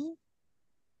X-Men theme?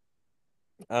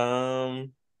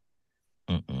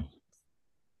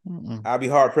 I'll be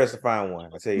hard pressed to find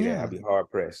one. I tell you that. Yeah. I'll be hard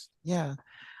pressed. Yeah.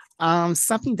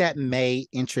 Something that may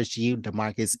interest you,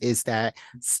 DeMarcus, is that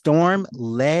Storm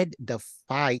led the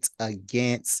fight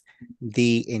against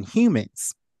the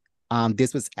Inhumans.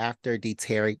 This was after the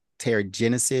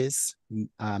Terrigenesis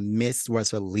mist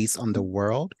was released on the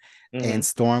world, and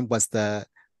Storm was the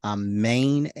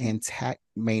main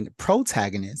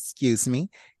protagonist, excuse me,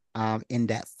 in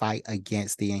that fight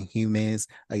against the Inhumans,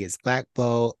 against Black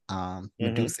Bolt,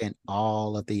 Medusa, and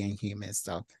all of the Inhumans.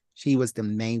 So she was the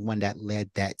main one that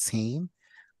led that team.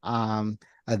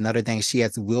 Another thing, she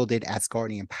has wielded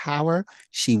Asgardian power.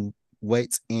 She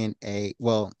went in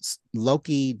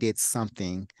Loki did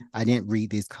something. I didn't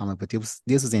read this comic, but this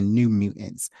was in New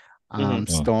Mutants.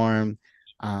 Storm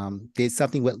did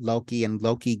something with Loki, and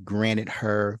Loki granted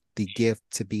her the gift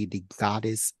to be the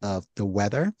goddess of the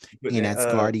weather in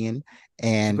Asgardian.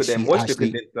 And put that moisture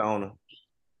condenser on her.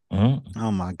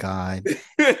 Oh my God.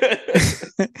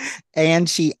 And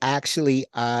she actually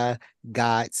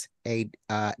got a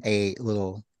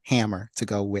little hammer to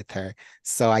go with her.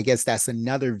 So I guess that's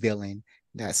another villain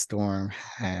that Storm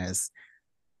has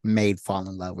made fall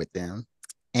in love with them.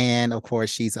 And of course,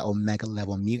 she's an Omega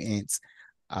level mutant.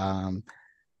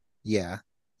 Yeah.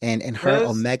 And her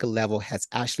Omega level has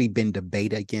actually been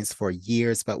debated against for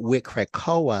years, but with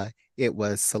Krakoa, it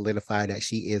was solidified that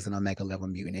she is an Omega level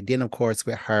mutant. And then, of course,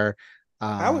 with her,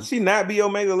 how would she not be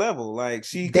Omega level? Like,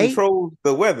 she controls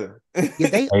the weather. Yeah,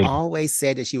 they always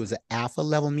said that she was an Alpha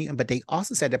level mutant, but they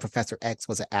also said that Professor X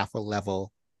was an Alpha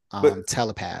level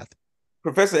telepath.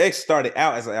 Professor X started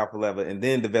out as an Alpha level and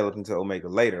then developed into Omega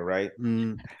later, right?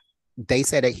 They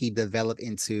said that he developed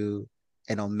into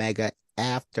an Omega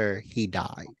after he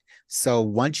died. So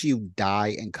once you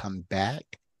die and come back,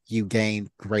 you gain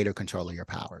greater control of your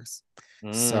powers.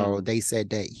 So they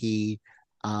said that he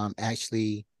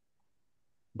actually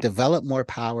developed more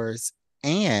powers,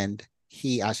 and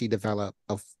he actually developed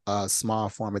a small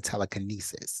form of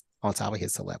telekinesis on top of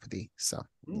his telepathy. So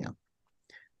yeah.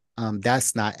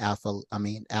 That's not alpha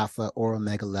or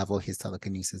omega level, his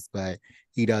telekinesis, but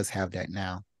he does have that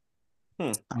now.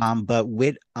 But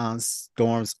with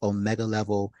Storm's omega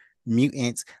level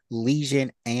mutants,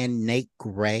 Legion and Nate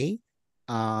Gray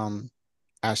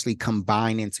actually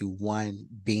combine into one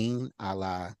being, a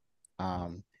la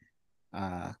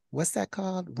what's that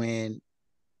called when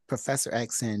Professor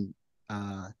X and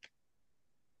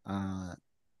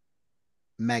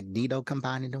Magneto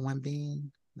combine into one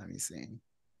being? Let me see.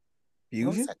 Fusion?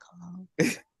 What's that called?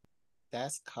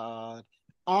 That's called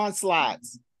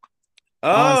Onslaughts.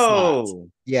 Onslaught.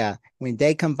 Yeah, when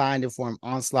they combine to form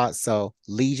Onslaught. So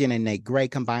Legion and Nate Gray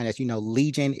combine. As you know,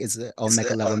 Legion is an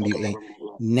Omega level mutant.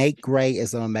 Nate Gray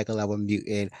is an Omega level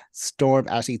mutant. Storm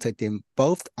actually took them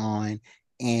both on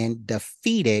and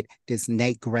defeated this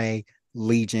Nate Gray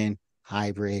Legion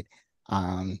hybrid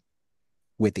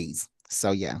with ease.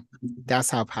 So yeah, that's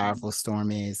how powerful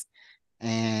Storm is.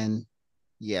 And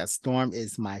yeah, Storm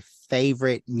is my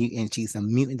favorite mutant. She's a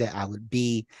mutant that I would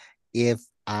be if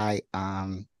I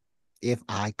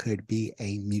could be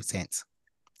a mutant.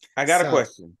 I got a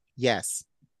question. Yes.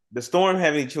 Does Storm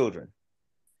have any children?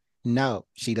 No,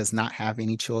 she does not have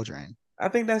any children. I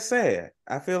think that's sad.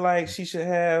 I feel like she should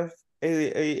have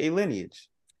a lineage.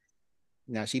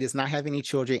 No, she does not have any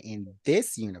children in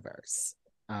this universe.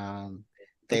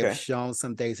 They've shown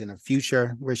some things in the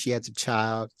future where she has a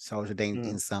child. So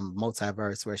in some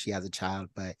multiverse where she has a child.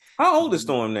 But how old is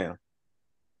Storm now?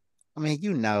 I mean,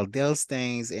 you know, those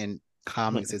things in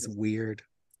comics is weird.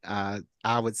 I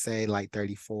would say like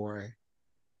 34.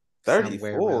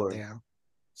 34.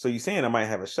 So you're saying I might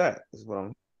have a shot? Is what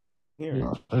I'm hearing.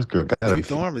 No, that's good.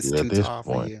 Storm is too tall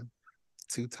for you.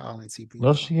 Too tall and too beautiful.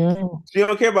 No, she ain't. She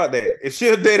don't care about that. If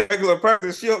she'll date a regular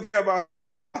person, she don't care about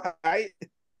height.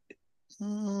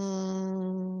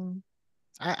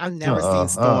 I've never seen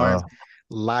Storm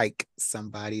like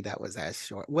somebody that was as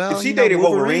short. Well, if she dated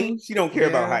Wolverine, she don't care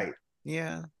about height.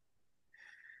 Yeah.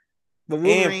 But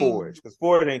and Forge, because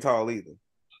Forge ain't tall either.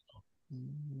 I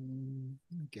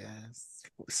guess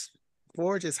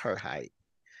Forge is her height.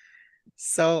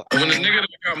 So how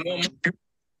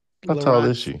tall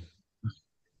is she?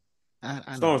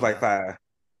 I Storm's like 5.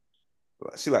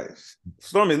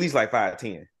 Storm at least like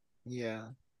 5'10". Yeah.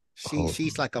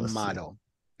 She's like a model.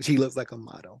 She looks like a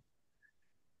model.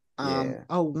 Yeah.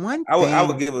 One thing I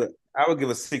would give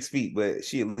her 6 feet, but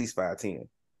she at least 5'10".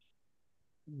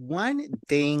 One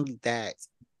thing that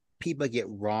people get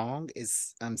wrong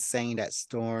is saying that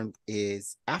Storm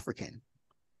is African.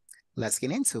 Let's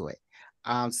get into it.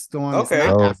 Storm is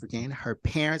not African. Her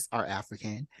parents are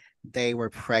African. They were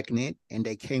pregnant and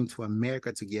they came to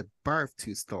America to give birth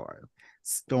to Storm.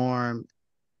 Storm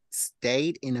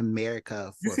stayed in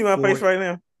America You for see my face right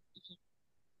now?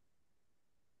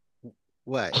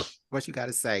 What you got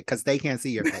to say? Because they can't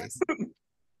see your face.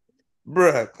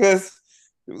 Bruh, because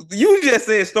you just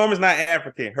said Storm is not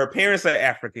African. Her parents are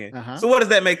African. So what does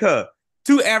that make her?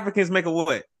 Two Africans make a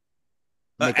what?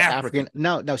 Make an African.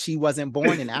 No, she wasn't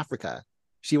born in Africa.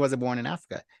 She wasn't born in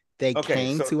Africa. They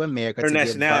came to America her to give birth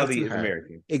nationality to is her.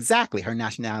 American. Exactly. Her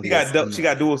nationality she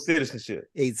got dual citizenship.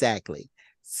 Exactly.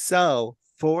 So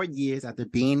 4 years after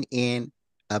being in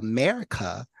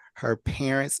America, her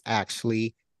parents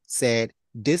actually said,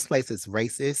 this place is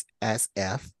racist as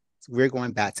F. We're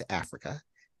going back to Africa.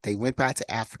 They went back to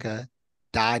Africa,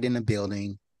 died in the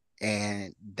building,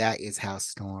 and that is how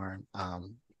Storm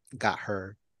got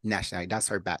her nationality. That's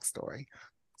her backstory.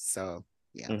 So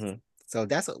yeah. Mm-hmm. So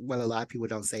that's what a lot of people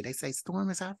don't say. They say Storm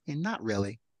is African. Not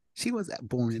really. She was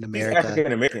born in America. She's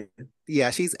African American.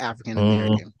 Yeah, she's African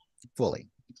American, fully.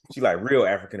 She's like real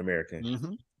African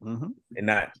American, and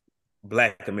not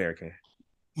Black American.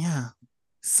 Yeah.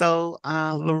 So,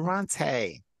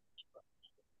 Loronta,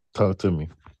 talk to me.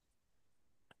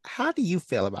 How do you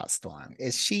feel about Storm?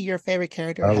 Is she your favorite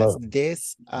character? Has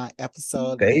this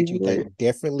episode made you think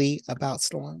differently about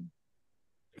Storm?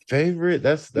 Favorite?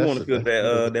 That's you want to feel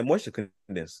that moisture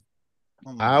condenser.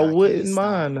 Oh I God, wouldn't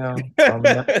mind now. I'm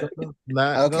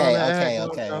not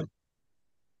okay.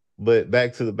 But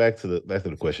back to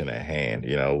the question at hand.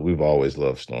 You know, we've always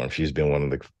loved Storm. She's been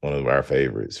one of our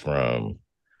favorites from,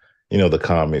 you know, the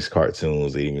comics,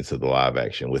 cartoons, even to the live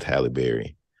action with Halle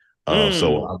Berry.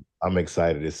 So I'm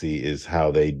excited to see is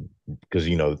how they, because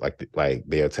you know, like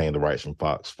they obtained the rights from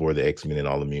Fox for the X-Men and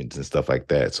all the mutants and stuff like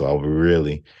that. So I would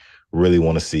really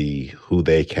want to see who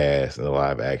they cast in the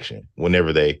live action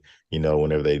whenever they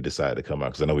decide to come out.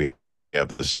 Because I know we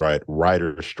have the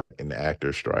writer strike and the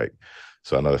actor strike,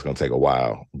 so I know it's gonna take a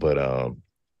while. But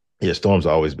yeah, Storm's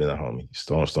always been a homie.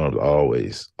 Storm's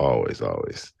always.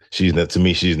 She's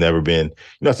never been.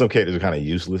 You know, some characters are kind of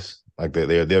useless. Like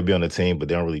they'll be on the team, but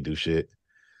they don't really do shit.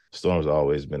 Storm's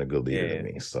always been a good leader to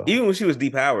me. So even when she was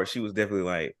depowered, she was definitely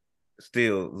like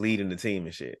still leading the team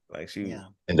and shit. Like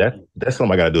and that's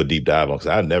something I got to do a deep dive on because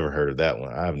I've never heard of that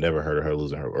one. I've never heard of her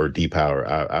losing her or depower.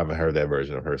 I haven't heard that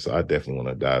version of her, so I definitely want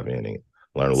to dive in and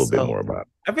learn a little bit more about it.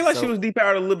 I feel like she was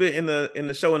depowered a little bit in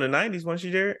the show in the 90s, wasn't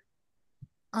she, Jared?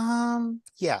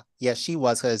 Yeah, she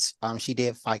was because she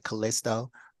did fight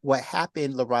Callisto. What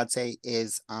happened, Loronta,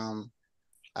 is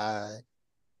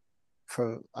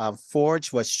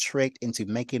Forge was tricked into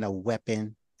making a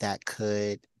weapon that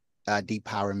could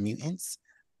depower mutants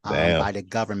by the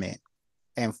government.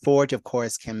 And Forge, of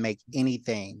course, can make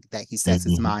anything that he sets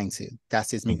his mind to.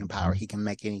 That's his mutant power. He can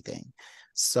make anything.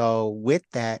 So with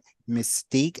that,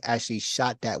 Mystique actually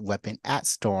shot that weapon at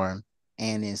Storm,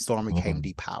 and then Storm became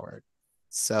depowered.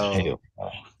 So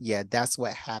yeah, that's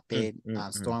what happened.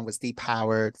 Storm was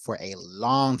depowered for a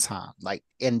long time. Like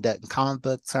in the comic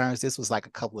book terms, this was like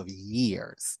a couple of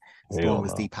years. Storm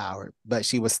was depowered, but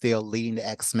she was still leading the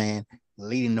X-Men,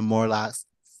 leading the Morlocks,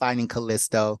 fighting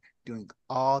Callisto, doing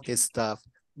all this stuff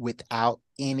without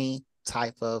any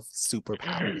type of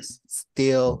superpowers,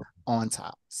 still on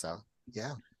top. So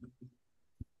yeah.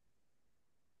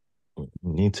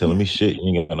 You ain't telling me shit.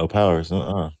 You ain't got no powers.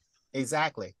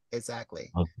 Exactly. Is there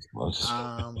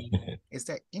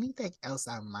anything else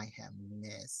I might have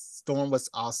missed? Storm was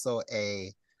also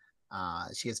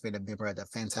she has been a member of the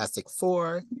Fantastic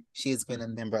Four. She has been a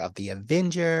member of the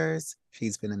Avengers.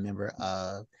 She's been a member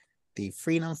of the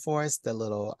Freedom Force, the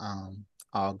little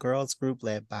all girls group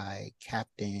led by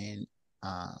Captain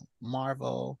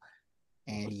Marvel.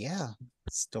 And yeah,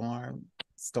 Storm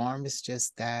is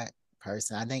just that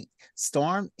person. I think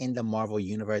Storm in the Marvel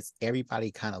universe, everybody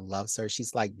kind of loves her.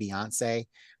 She's like Beyonce,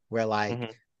 where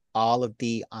like all of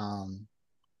the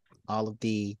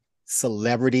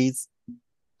celebrities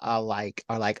are like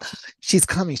she's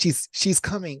coming, she's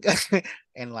coming.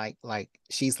 And like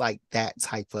she's like that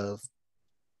type of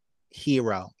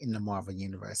hero in the Marvel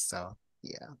universe. So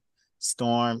yeah,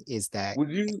 Storm is that. Would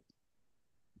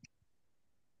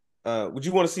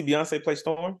you want to see Beyonce play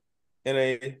Storm in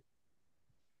a?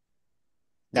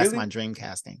 That's my dream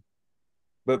casting.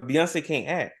 But Beyonce can't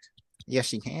act. Yes,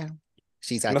 she can.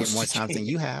 She's acted more times than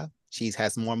you have. She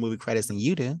has more movie credits than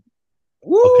you do.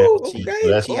 Woo, She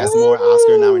has more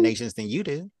Oscar nominations than you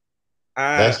do.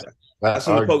 I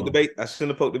shouldn't have poked the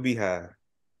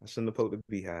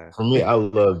beehive. For me, I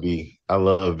love B.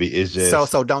 It's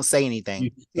just so don't say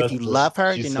anything. If you love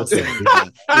her, then don't say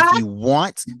anything. If you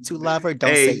want to love her,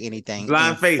 don't say anything.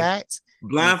 Blind faith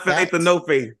or no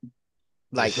faith.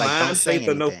 Like don't Blind say faith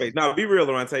or no faith? anything. No, be real,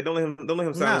 Loronta. Don't let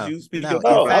him silence No, you. Speak no. your In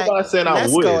truth. No, I'm fact, not saying I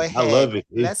let's go would. I ahead. love it.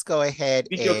 Let's go ahead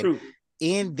Speak your and truth.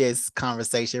 end this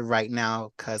conversation right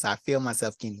now because I feel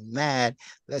myself getting mad.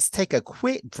 Let's take a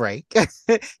quick break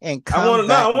and come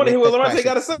back I want to with hear the what Loronta question.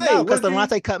 got to say. No, because What did you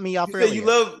Loronta cut me off you say you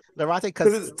earlier. love?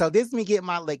 Loronta, so this is me getting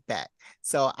my lick back.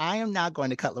 So I am not going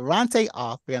to cut Loronta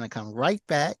off. We're going to come right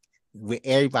back with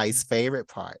everybody's favorite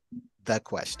part, the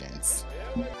questions.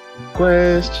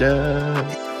 Question.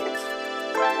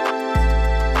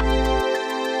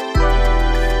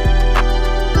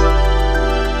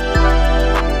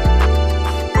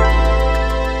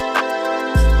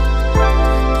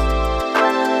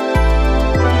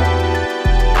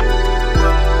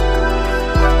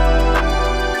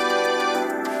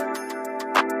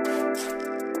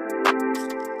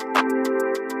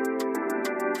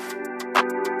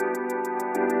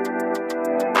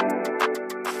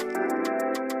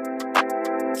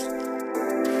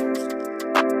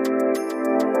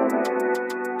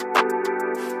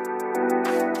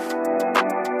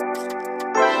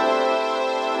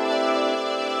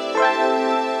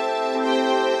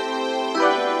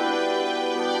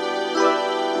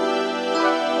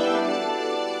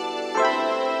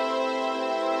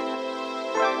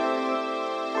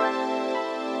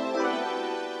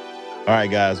 All right,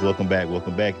 guys, welcome back.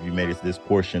 Welcome back. If you made it to this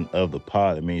portion of the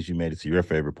pod, it means you made it to your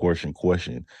favorite portion,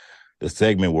 question, the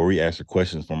segment where we answer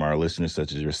questions from our listeners,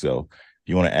 such as yourself. If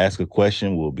you want to ask a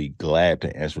question, we'll be glad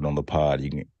to answer it on the pod. You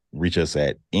can reach us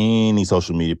at any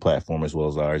social media platform as well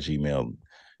as our Gmail.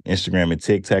 Instagram and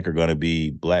TikTok are going to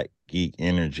be Black Geek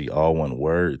Energy, all one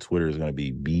word. Twitter is going to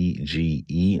be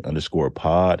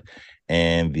BGE_pod.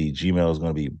 And the Gmail is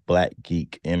going to be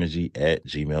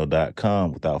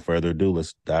blackgeekenergy@gmail.com. Without further ado,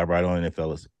 let's dive right on in,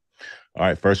 fellas. All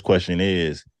right, first question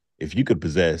is, if you could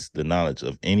possess the knowledge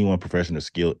of any one profession or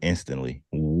skill instantly,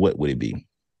 what would it be?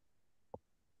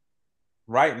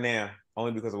 Right now,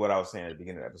 only because of what I was saying at the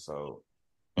beginning of the episode.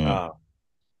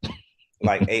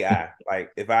 Like AI.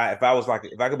 Like if I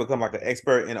could become like an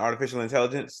expert in artificial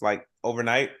intelligence, like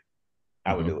overnight,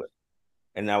 I would do it.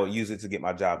 And I would use it to get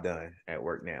my job done at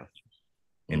work now.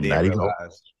 And then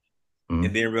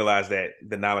realize that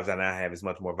the knowledge that I have is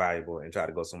much more valuable and try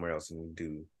to go somewhere else and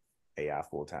do AI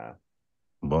full time.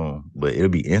 Boom. But it'll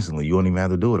be instantly. You won't even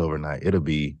have to do it overnight. It'll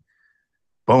be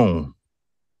boom.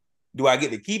 Do I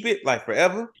get to keep it like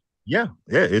forever? Yeah.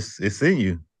 It's in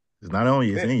you. It's not on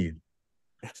you, it's in you.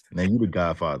 Now you the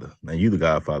godfather. Now you the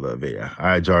godfather of AI. All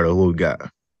right, Jardo, who we got?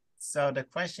 So the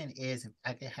question is, if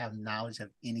I could have knowledge of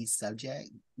any subject,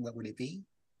 what would it be?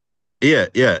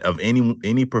 Yeah, of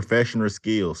any profession or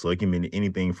skill. So it can be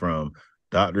anything from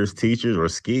doctors, teachers, or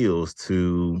skills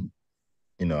to,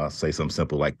 I'll say something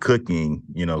simple like cooking,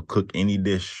 cook any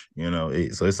dish,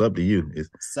 so it's up to you.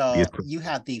 So you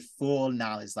have the full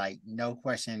knowledge, like no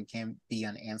question can be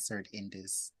unanswered in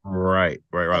this. Right.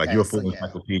 Okay, like you're a full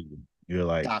encyclopedia. You're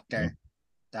like doctor.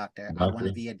 I want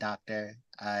to be a doctor.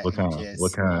 What kind?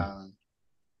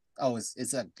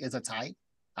 It's a type.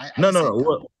 No.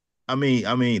 Well, I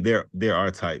mean, there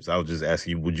are types. I was just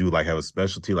asking you, would you like have a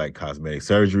specialty like cosmetic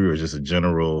surgery or just a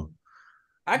general?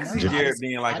 I can see Jared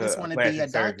being like I just want to be a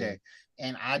doctor. Surgeon.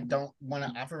 And I don't want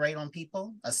to operate on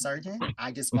people, a surgeon.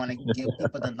 I just want to give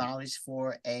people the knowledge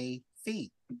for a fee.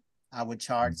 I would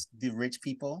charge the rich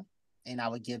people and I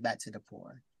would give back to the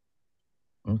poor.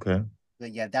 Okay.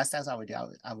 But yeah, that's what I would do.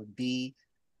 I would be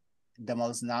the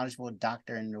most knowledgeable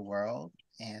doctor in the world,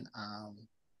 and I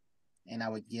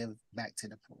would give back to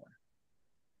the poor.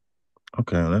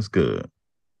 Okay, that's good.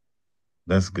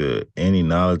 That's good. Any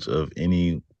knowledge of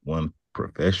any one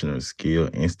profession or skill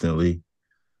instantly?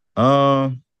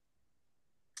 I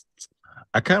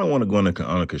kind of want to go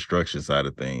on the construction side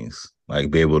of things,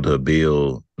 like be able to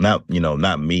build. Not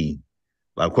me.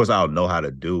 Like, of course, I'll know how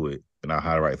to do it and I'll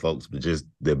hire right folks, but just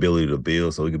the ability to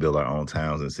build, so we can build our own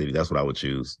towns and cities. That's what I would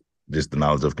choose. Just the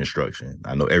knowledge of construction.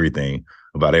 I know everything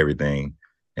about everything,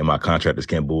 and my contractors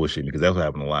can't bullshit me because that's what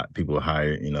happened a lot. People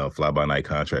hire, fly by night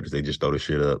contractors. They just throw the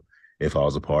shit up. It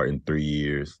falls apart in 3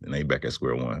 years and they back at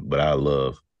square one. But I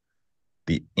love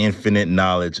the infinite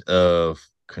knowledge of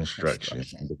construction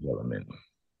and development.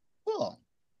 Cool.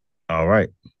 All right.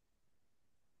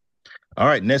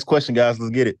 Next question, guys. Let's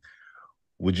get it.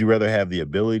 Would you rather have the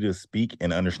ability to speak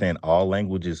and understand all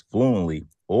languages fluently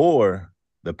or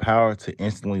the power to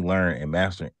instantly learn and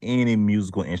master any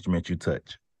musical instrument you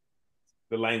touch?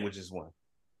 The language is one.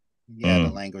 Yeah, the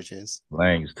languages.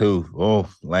 Language two. Oh,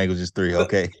 language is three.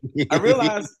 Okay. I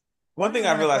realized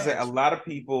that a lot of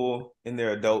people in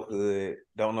their adulthood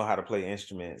don't know how to play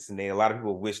instruments, and a lot of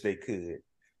people wish they could.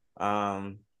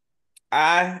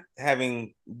 I,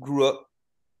 having grew up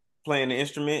playing the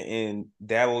instrument and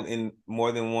dabbled in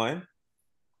more than one.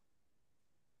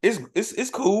 It's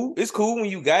cool. It's cool when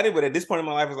you got it, but at this point in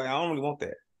my life, it's like I don't really want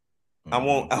that. I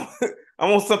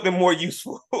want something more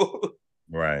useful.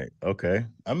 Right. Okay.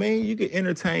 I mean, you could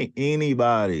entertain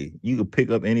anybody. You could pick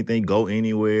up anything, go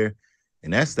anywhere,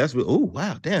 and that's what. Oh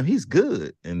wow, damn, he's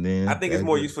good. And then I think it's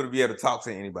more useful to be able to talk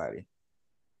to anybody.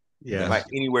 Yeah, like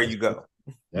anywhere you go.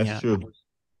 That's true.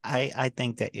 I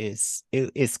think that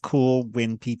it's cool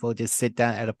when people just sit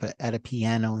down at a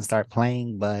piano and start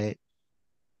playing, but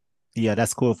yeah,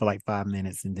 that's cool for like 5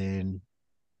 minutes and then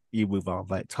you move on.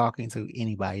 But talking to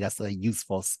anybody, that's a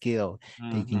useful skill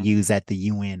that you can use at the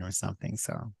UN or something.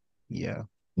 So yeah.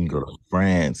 You can go to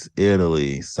France,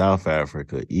 Italy, South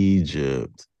Africa,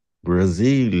 Egypt,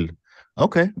 Brazil.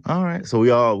 Okay, all right. So we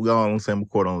all on the same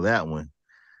accord on that one.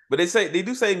 But they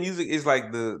do say music is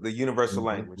like the universal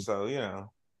language. So it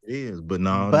is, but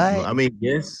no, I mean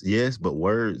yes, but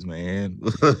words, man.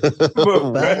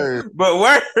 But words.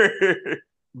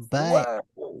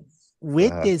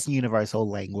 With this universal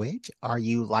language, are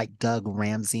you like Doug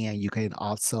Ramsey and you can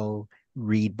also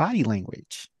read body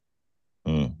language?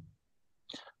 That's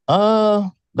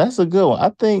a good one.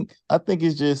 I think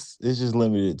it's just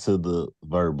limited to the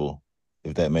verbal,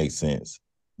 if that makes sense.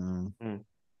 I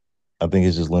think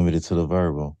it's just limited to the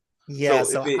verbal. Yeah,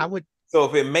 so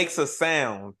if it makes a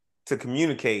sound to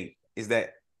communicate,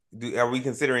 are we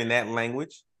considering that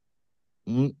language?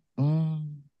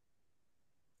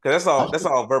 Because that's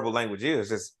all verbal language is,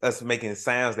 just us making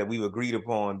sounds that we've agreed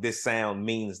upon. This sound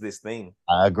means this thing.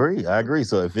 I agree.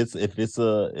 So if it's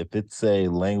a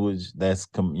language that's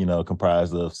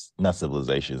comprised of not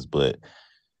civilizations, but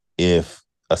if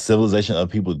a civilization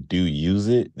of people do use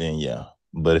it, then yeah.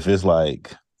 But if it's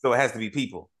like, so it has to be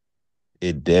people.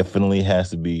 It definitely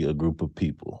has to be a group of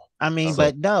people. I mean,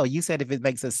 but no, you said if it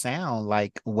makes a sound,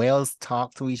 like whales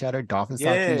talk to each other, dolphins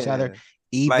talk to each other.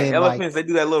 Even like elephants, they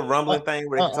do that little rumbling thing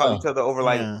where they can talk to each other over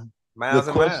like miles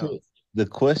and miles. The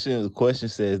question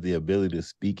says the ability to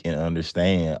speak and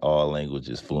understand all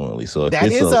languages fluently. So if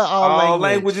that is all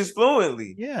languages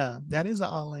fluently. Yeah, that is an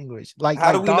all language. Like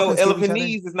how do we know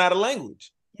Elephantese is not a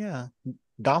language? Yeah,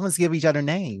 dolphins give each other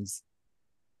names.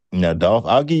 Now,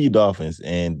 I'll give you dolphins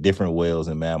and different whales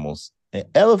and mammals. And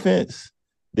elephants,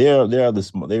 they're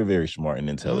very smart and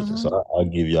intelligent. So I'll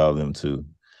give y'all them too.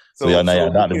 So y'all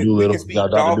Dr. Doolittle. We can speak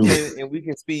dolphin and we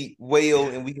can speak whale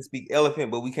and we can speak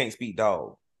elephant, but we can't speak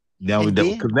dog. Now we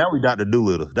Dr.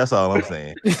 Doolittle. That's all I'm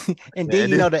saying. And then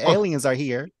the aliens are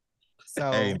here.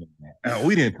 So hey, man,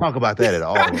 we didn't talk about that at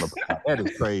all. That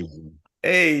is crazy.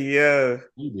 Hey, yeah.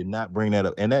 We did not bring that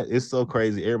up. And that is so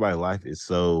crazy. Everybody's life is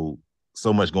so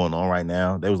much going on right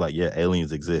now. They was like, yeah,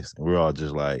 aliens exist. And we're all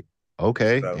just like,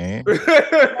 okay. And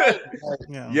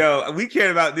yo, we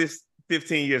cared about this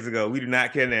 15 years ago. We do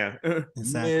not care now.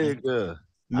 Exactly.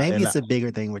 Maybe it's a bigger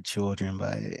thing with children,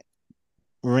 but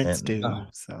rents do.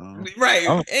 So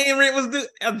right. And rent was due.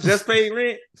 I just paid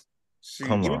rent. Shoot,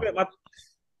 come on.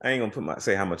 I ain't gonna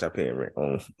say how much I pay rent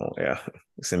on yeah.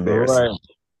 It's embarrassing. Right.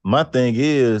 My thing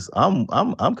is, I'm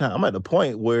at the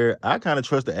point where I kind of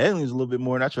trust the aliens a little bit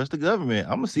more than I trust the government.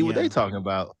 I'm gonna see what they talking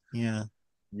about. Yeah.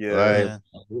 Yeah.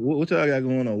 What y'all got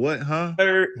going on? What, huh?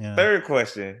 Third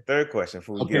question. Before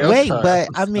we get wait, but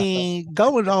I mean,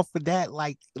 going off of that,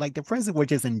 like the president was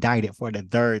just indicted for the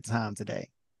third time today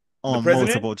on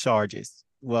multiple charges.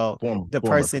 Well, the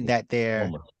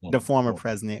former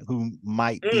president who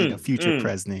might be the future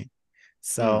president.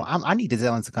 So I need to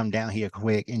tell him to come down here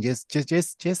quick and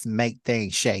just make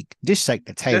things shake. Just shake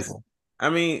the table.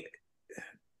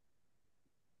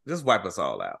 Just wipe us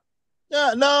all out.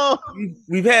 Yeah, no.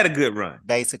 We've had a good run.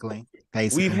 Basically.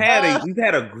 We've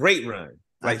had a great run.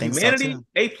 Like humanity, so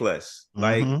A+.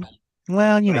 Like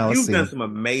well, you've done some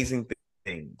amazing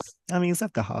things. I mean,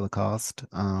 except the Holocaust.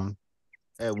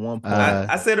 At one point,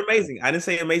 I said amazing. I didn't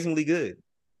say amazingly good.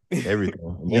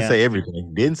 Everything. Didn't say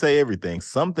everything. Didn't say everything.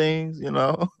 Some things,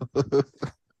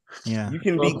 Yeah. You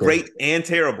can be great and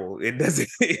terrible. It doesn't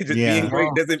being great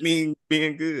doesn't mean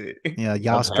being good. Yeah,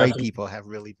 y'all straight people have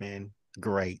really been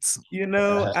great.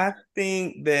 I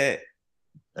think that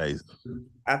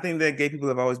gay people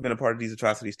have always been a part of these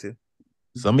atrocities too.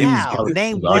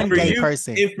 Name one gay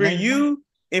person. And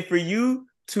for you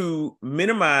to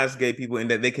minimize gay people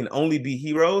and that they can only be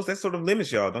heroes, that sort of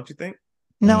limits y'all, don't you think?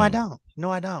 No, I don't.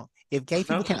 If gay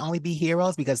people can only be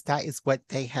heroes because that is what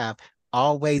they have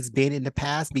always been in the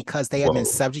past, because they have been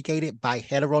subjugated by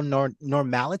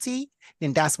heteronormality,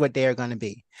 then that's what they're going to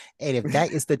be. And if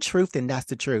that is the truth, then that's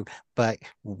the truth. But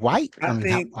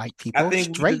not white people,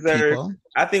 straight people.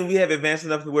 I think we have advanced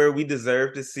enough to where we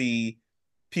deserve to see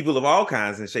people of all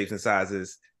kinds and shapes and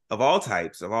sizes of all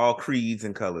types, of all creeds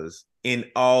and colors, in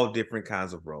all different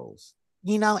kinds of roles.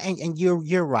 You know, and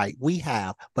you're right. We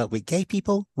have, but with gay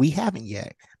people, we haven't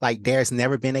yet. Like, there's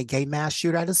never been a gay mass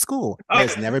shooter at a school.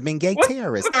 There's never been gay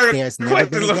terrorists. There's never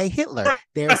been a gay Hitler.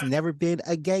 There's never been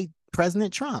a gay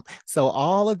President Trump. So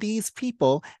all of these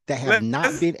people that have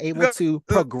not been able to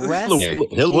progress in their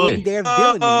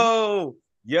villainy. Oh,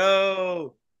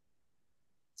 yo.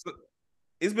 So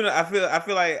it's been. I feel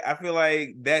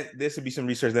like that there should be some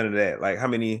research done into that. Like, how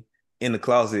many in the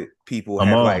closet people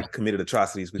have like committed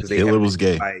atrocities because Hitler was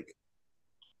gay. Like,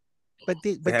 but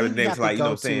then you have to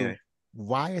go to,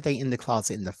 why are they in the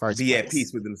closet in the first place? Be at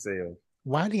peace with themselves.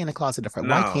 Why are they in the closet?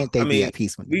 Why can't they be at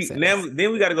peace with themselves?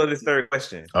 Then we got to go to this third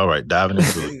question. All right, diving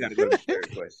into it. We got to go to the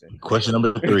third question. Question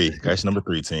number three,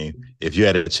 team. If you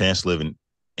had a chance to live in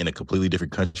a completely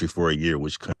different country for a year,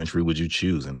 which country would you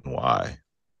choose and why?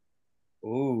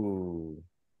 Ooh.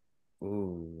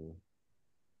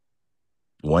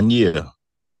 1 year,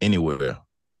 anywhere.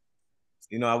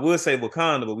 You know, I would say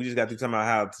Wakanda, but we just got to talk about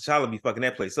how T'Challa be fucking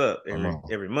that place up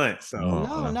every month. So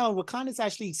no, Wakanda's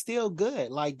actually still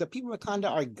good. Like, the people of Wakanda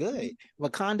are good.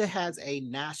 Wakanda has a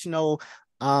national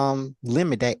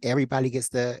limit that everybody gets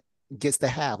to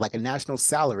have, like a national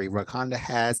salary. Wakanda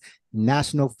has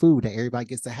national food that everybody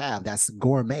gets to have. That's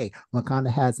gourmet.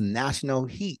 Wakanda has national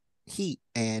heat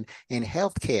and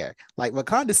healthcare. Like,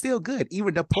 Wakanda's still good.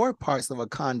 Even the poor parts of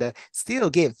Wakanda still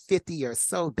get $50,000 or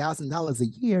so a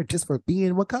year just for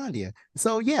being Wakanda.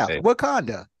 So yeah,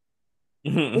 Wakanda.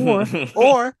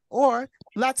 or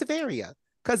Latveria,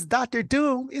 because Dr.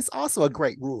 Doom is also a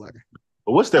great ruler.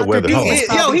 But what's that weather? He is.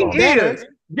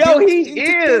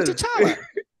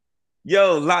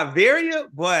 Yo,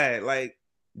 Latveria, boy, like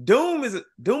Doom is a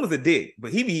dick,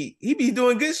 but he be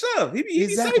doing good stuff. He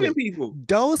be saving people.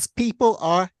 Those people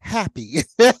are happy.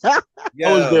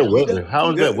 How is their weather? How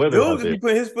is that weather? Doom be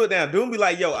putting his foot down. Doom be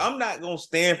like, yo, I'm not gonna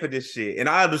stand for this shit, and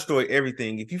I'll destroy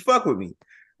everything if you fuck with me.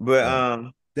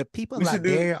 But the people out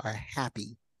there are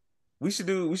happy. We should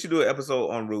do an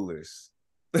episode on rulers.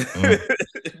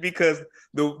 Because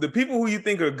the people who you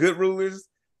think are good rulers,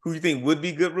 who you think would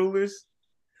be good rulers,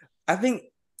 I think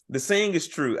the saying is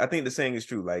true.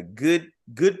 Like, good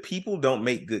people don't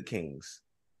make good kings.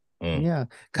 Yeah,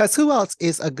 because who else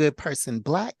is a good person?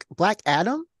 Black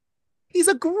Adam. He's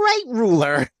a great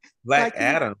ruler. Black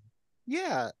Adam.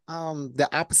 Yeah. The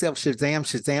opposite of Shazam.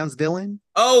 Shazam's villain.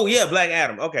 Oh yeah, Black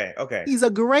Adam. Okay. He's a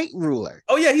great ruler.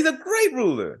 Oh yeah, he's a great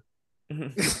ruler.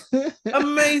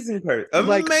 Amazing person.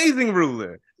 Amazing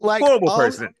ruler. Like, horrible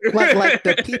person. like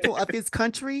the people of his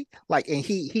country, like, and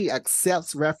he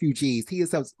accepts refugees. He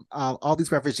accepts all these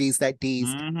refugees that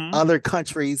these other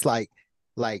countries like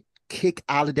kick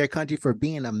out of their country for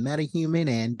being a metahuman,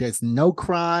 and there's no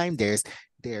crime. There's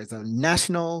a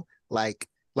national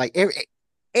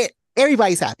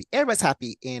everybody's happy. Everybody's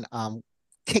happy in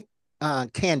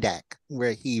Kandak,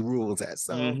 where he rules at.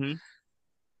 So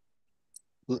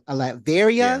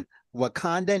Latveria,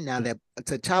 Wakanda, now that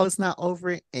T'Challa's not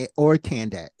over it, or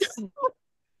Kandak.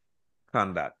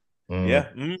 Kandak.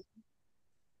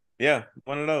 Yeah,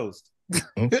 one of those.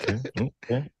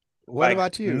 Okay. What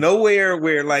about you? Nowhere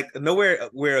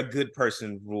where a good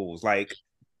person rules. Like,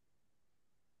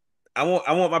 I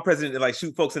want my president to like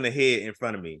shoot folks in the head in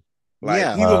front of me.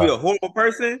 Like, he's gonna be a horrible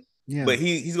person, but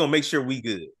he's gonna make sure we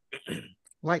good.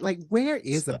 Like where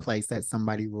is a place that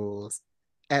somebody rules?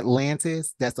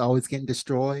 Atlantis, that's always getting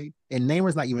destroyed, and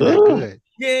Namor's not even that good.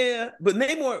 Yeah, but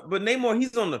Namor,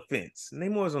 he's on the fence.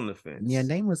 Namor's on the fence. Yeah,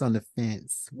 Namor's on the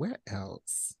fence. Where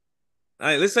else? All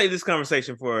right, let's save this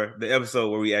conversation for the episode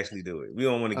where we actually do it. We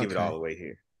don't want to give it all away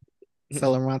here.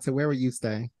 So, Loronta, where would you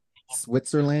stay?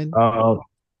 Switzerland?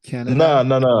 Canada?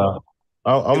 No.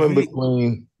 I'm in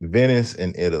between Venice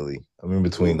and Italy. I'm in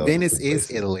between those. Venice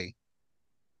is Italy.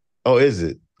 Oh, is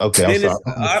it? Okay, Venice,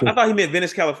 I thought he meant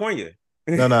Venice, California.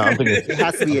 No, I'm thinking it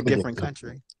has to be a different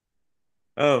country.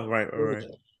 Oh, right.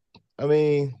 I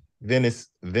mean, Venice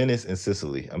and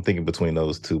Sicily. I'm thinking between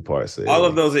those two parts. All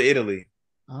of those are Italy.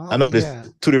 Oh, I know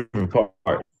there's two different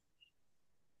parts.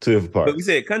 But we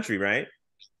said country, right?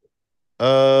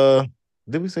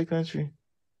 Did we say country?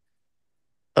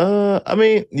 I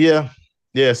mean, yeah.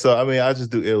 So I mean, I just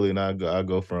do Italy, and I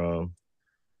go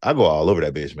all over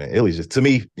that bitch, man. Italy's just, to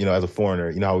me, as a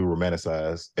foreigner, how we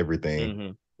romanticize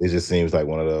everything. It just seems like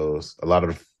one of those. A lot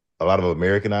of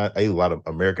Americanized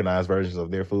versions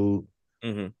of their food.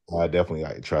 I definitely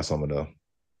like try some of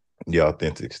the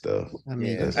authentic stuff. I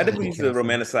mean, I definitely used to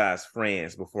romanticize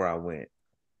France before I went,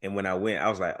 and when I went, I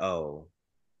was like, oh,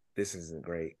 this isn't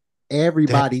great.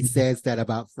 Everybody says that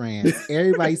about France.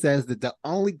 Everybody says that the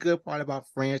only good part about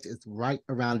France is right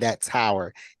around that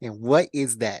tower. And what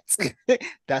is that?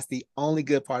 That's the only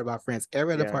good part about France.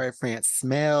 Every other part of France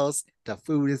smells. The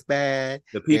food is bad.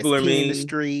 The There's people are pee in the mean.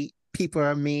 street. People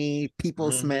are mean. People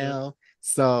Mm-hmm. smell.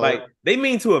 So like they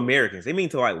mean to Americans. They mean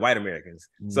to like white Americans.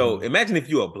 So imagine if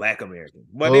you're a black American.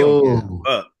 But they don't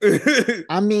give up.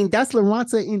 I mean, that's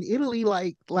Loronta in Italy.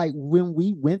 Like when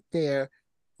we went there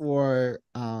for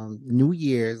New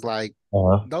Year's, like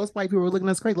those white people were looking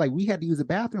at us crazy. Like we had to use a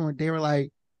bathroom, and they were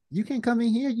like, "You can come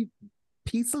in here. You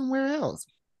pee somewhere else."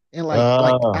 And like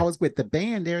I was with the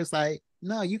band. There's like,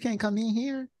 "No, you can't come in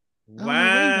here." I don't know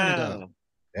where you're gonna go.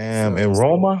 Damn, in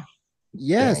Roma?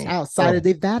 Yes, Dang. outside of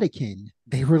the Vatican.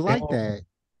 They were like that.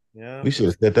 Yeah. We should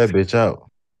have set that bitch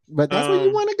out. But that's where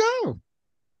you want to go.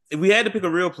 If we had to pick a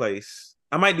real place,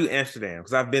 I might do Amsterdam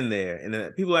because I've been there and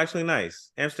the people are actually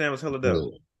nice. Amsterdam was hella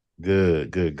dope.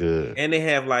 Good. And they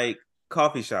have like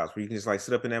coffee shops where you can just like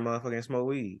sit up in that motherfucker and smoke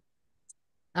weed.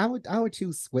 I would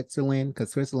choose Switzerland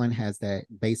because Switzerland has that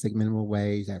basic minimum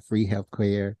wage, that free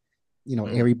healthcare. You know,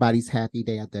 everybody's happy.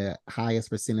 They have the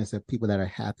highest percentage of people that are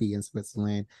happy in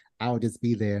Switzerland. I would just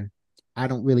be there. I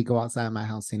don't really go outside my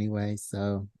house anyway,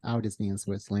 so I would just be in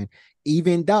Switzerland.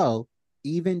 Even though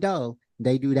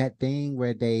they do that thing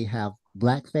where they have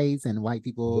blackface and white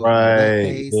people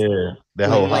right? Yeah, that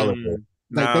whole holiday.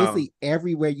 Like basically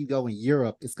everywhere you go in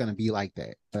Europe, it's gonna be like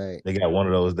that. But they got one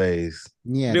of those days.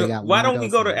 Yeah, they got. Why don't we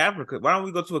go to Africa? Why don't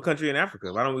we go to a country in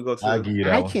Africa? Why don't we go to? I'll give you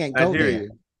that I one. can't go there.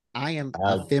 I am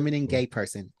a feminine gay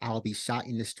person. I will be shot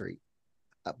in the street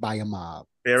by a mob.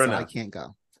 Fair enough. I can't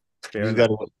go. You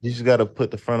just gotta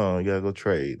put the front on. You gotta go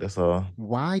trade. That's all.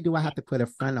 Why do I have to put a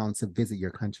front on to visit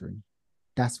your country?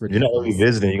 That's ridiculous. You're not only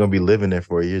visiting, you're gonna be living there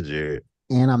for a year, Jared.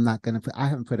 And I'm not gonna put. I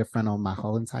haven't put a front on my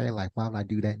whole entire life. Why would I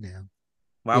do that now?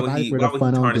 Why would he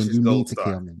tarnish his gold star?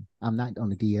 Kill me. I'm not on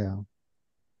the DL.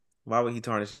 Why would he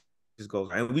tarnish his gold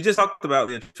star? And we just talked about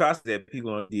the atrocity that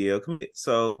people on the DL commit.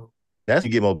 So that's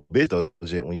you get more bitch though,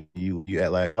 shit. When you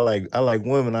act like I like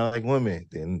women,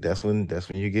 then that's when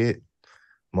you get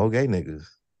more gay niggas.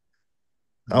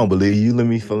 I don't believe you. Let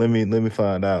me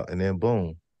find out, and then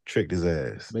boom, tricked his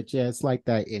ass. But yeah, it's like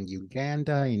that in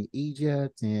Uganda, in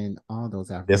Egypt, and all those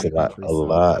African countries. That's a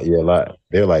lot.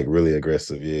 They're like really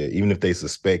aggressive. Yeah, even if they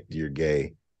suspect you're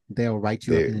gay, they'll write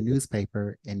you up in a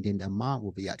newspaper, and then the mob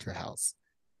will be at your house.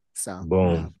 So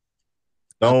boom,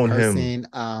 a person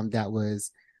that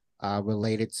was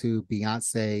related to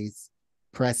Beyonce's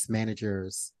press manager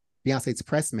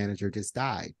just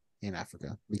died in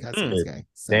Africa because he was gay.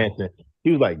 So, dancing. He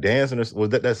was like dancing. Or was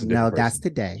that? That's a different that's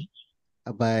today.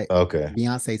 But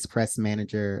Beyonce's press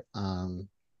manager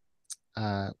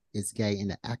is gay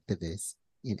and an activist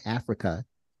in Africa,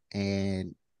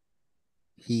 and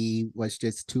he was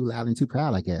just too loud and too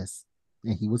proud, I guess,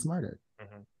 and he was murdered.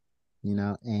 You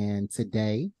know, and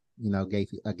today, you know,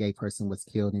 a gay person was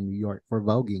killed in New York for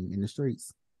voguing in the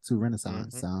streets to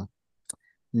Renaissance. So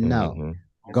no,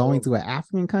 going to an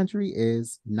African country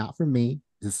is not for me.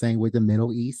 The same with the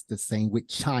Middle East, the same with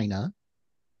China.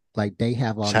 Like they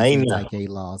have all these anti-gay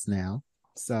laws now.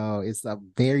 So it's a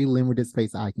very limited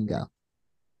space I can go.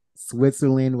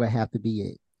 Switzerland would have to be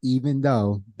it, even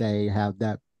though they have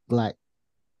that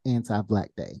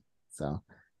anti-black day. So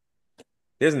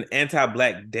there's an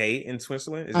anti-black day in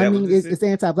Switzerland. It's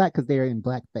anti-black because they're in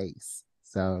blackface.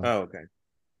 So okay.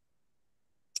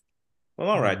 Well,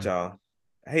 all right, y'all.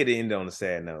 I hate to end on a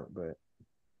sad note, but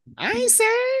I ain't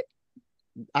sad.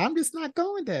 I'm just not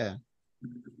going there.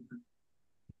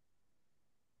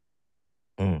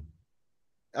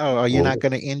 Oh, you're not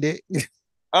gonna end it?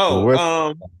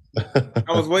 I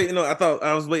was waiting on.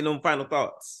 I was waiting on final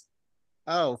thoughts.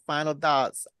 Oh, final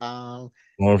thoughts.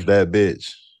 Storms that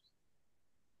bitch.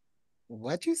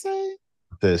 What you say?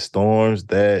 That storms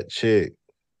that chick.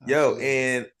 Yo,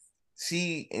 and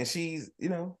she's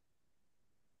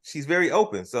she's very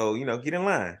open. So get in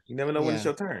line. You never know when it's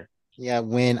your turn. Yeah,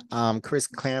 when Chris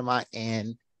Claremont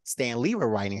and Stan Lee were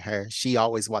writing her, she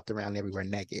always walked around everywhere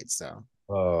naked. So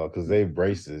because they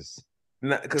braces.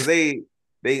 Because they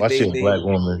black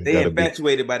woman. They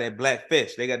infatuated by that black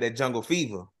fish. They got that jungle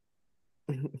fever.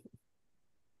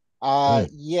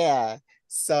 Yeah.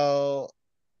 So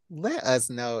let us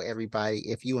know, everybody,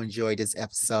 if you enjoyed this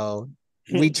episode.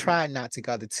 We tried not to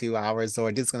go to 2 hours,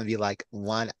 or this is going to be like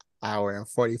 1 hour and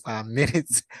 45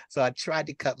 minutes. So I tried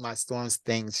to cut my Storms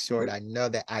things short. I know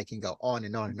that I can go on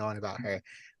and on and on about her,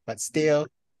 but still,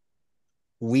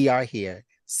 we are here.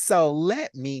 So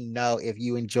let me know if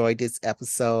you enjoyed this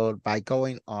episode by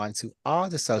going on to all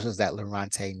the socials that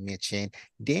Loronta mentioned.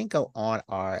 Then go on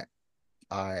our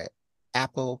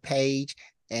Apple page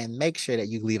and make sure that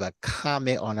you leave a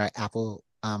comment on our Apple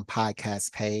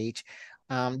podcast page.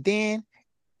 Then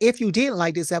if you didn't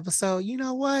like this episode, you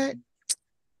know what?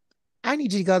 I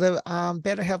need you to go to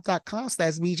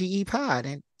betterhelp.com/BGE pod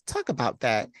and talk about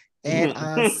that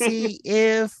and see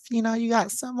if you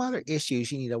got some other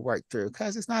issues you need to work through,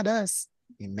 because it's not us,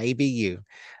 it may be you.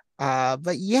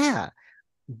 But yeah,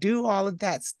 do all of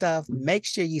that stuff. Make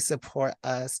sure you support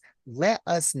us. Let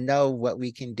us know what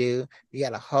we can do. We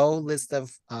got a whole list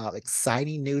of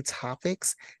exciting new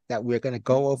topics that we're going to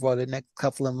go over the next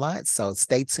couple of months, so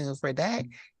stay tuned for that.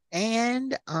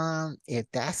 And if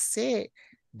that's it,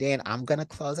 then I'm going to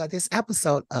close out this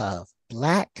episode of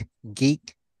Black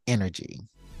Geek Energy.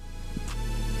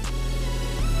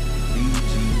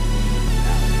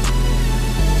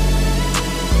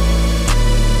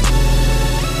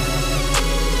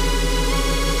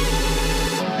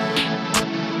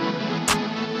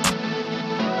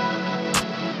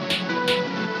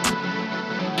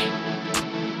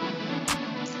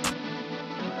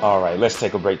 All right, let's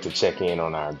take a break to check in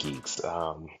on our geeks.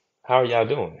 How are y'all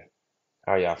doing?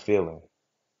 How are y'all feeling?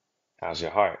 How's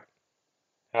your heart?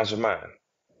 How's your mind?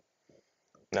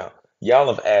 Now,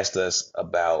 y'all have asked us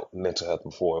about mental health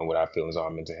before and what our feelings are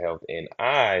on mental health, and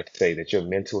I say that your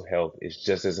mental health is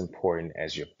just as important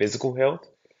as your physical health,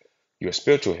 your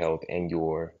spiritual health, and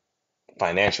your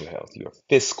financial health, your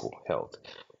fiscal health.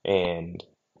 And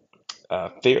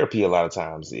therapy, a lot of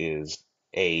times, is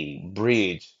a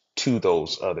bridge to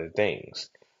those other things.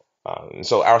 And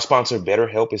so our sponsor,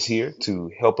 BetterHelp, is here to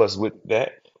help us with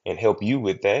that and help you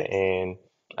with that. And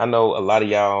I know a lot of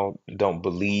y'all don't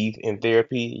believe in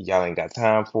therapy. Y'all ain't got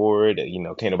time for it.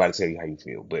 Can't nobody tell you how you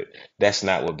feel. But that's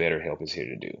not what BetterHelp is here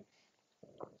to do.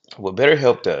 What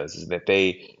BetterHelp does is that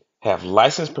they have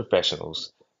licensed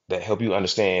professionals that help you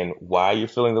understand why you're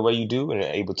feeling the way you do and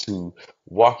are able to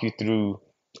walk you through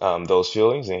those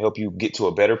feelings and help you get to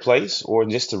a better place or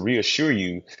just to reassure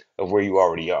you of where you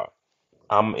already are.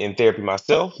 I'm in therapy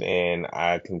myself, and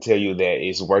I can tell you that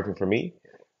it's working for me.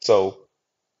 So,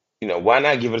 why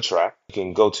not give it a try? You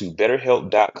can go to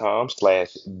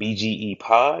betterhelp.com/BGE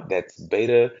pod. That's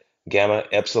beta gamma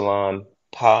epsilon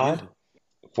pod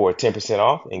for 10%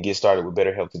 off and get started with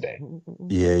BetterHelp today.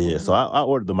 Yeah. So I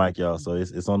ordered the mic, y'all. So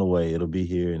it's on the way. It'll be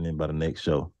here and then by the next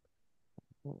show.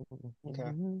 Okay.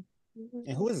 And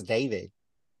who is David?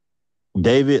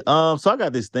 David, so I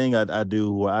got this thing I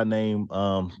do where I name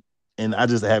and I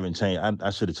just haven't changed. I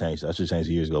should have changed. I should have changed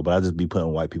years ago, but I just be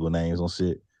putting white people names on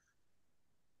shit.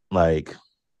 Like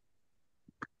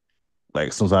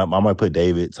sometimes I might put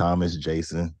David, Thomas,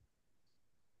 Jason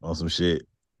on some shit.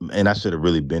 And I should have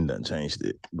really been done changed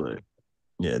it. But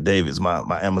yeah, David's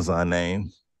my Amazon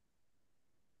name.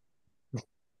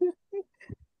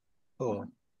 Cool.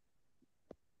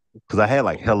 Because I had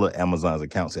like hella Amazon's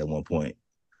accounts at one point.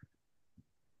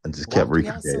 I just Why kept would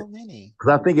you have recreating. so many?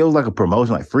 Because I think it was like a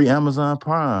promotion, like free Amazon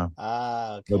Prime.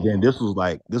 Okay. But then this was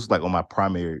like on my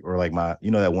primary or like my,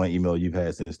 that one email you've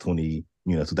had since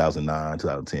 2009,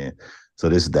 2010. So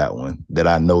this is that one that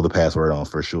I know the password on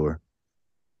for sure.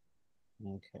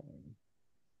 Okay.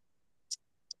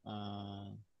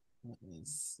 Let me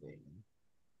see.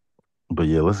 But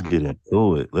yeah, let's get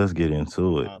into it. We're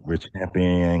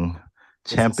championing.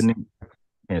 Can't say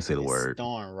the word.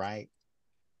 Storm, right?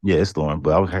 Yeah, it's Storm,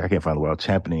 but I can't find the word.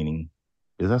 Championing.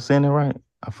 Is I saying it right?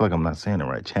 I feel like I'm not saying it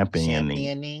right.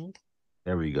 Championing.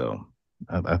 There we go.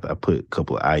 I put a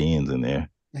couple of INs in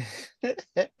there.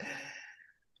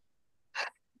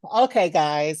 Okay,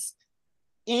 guys.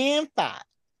 In 5,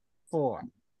 4,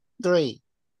 3,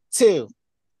 2,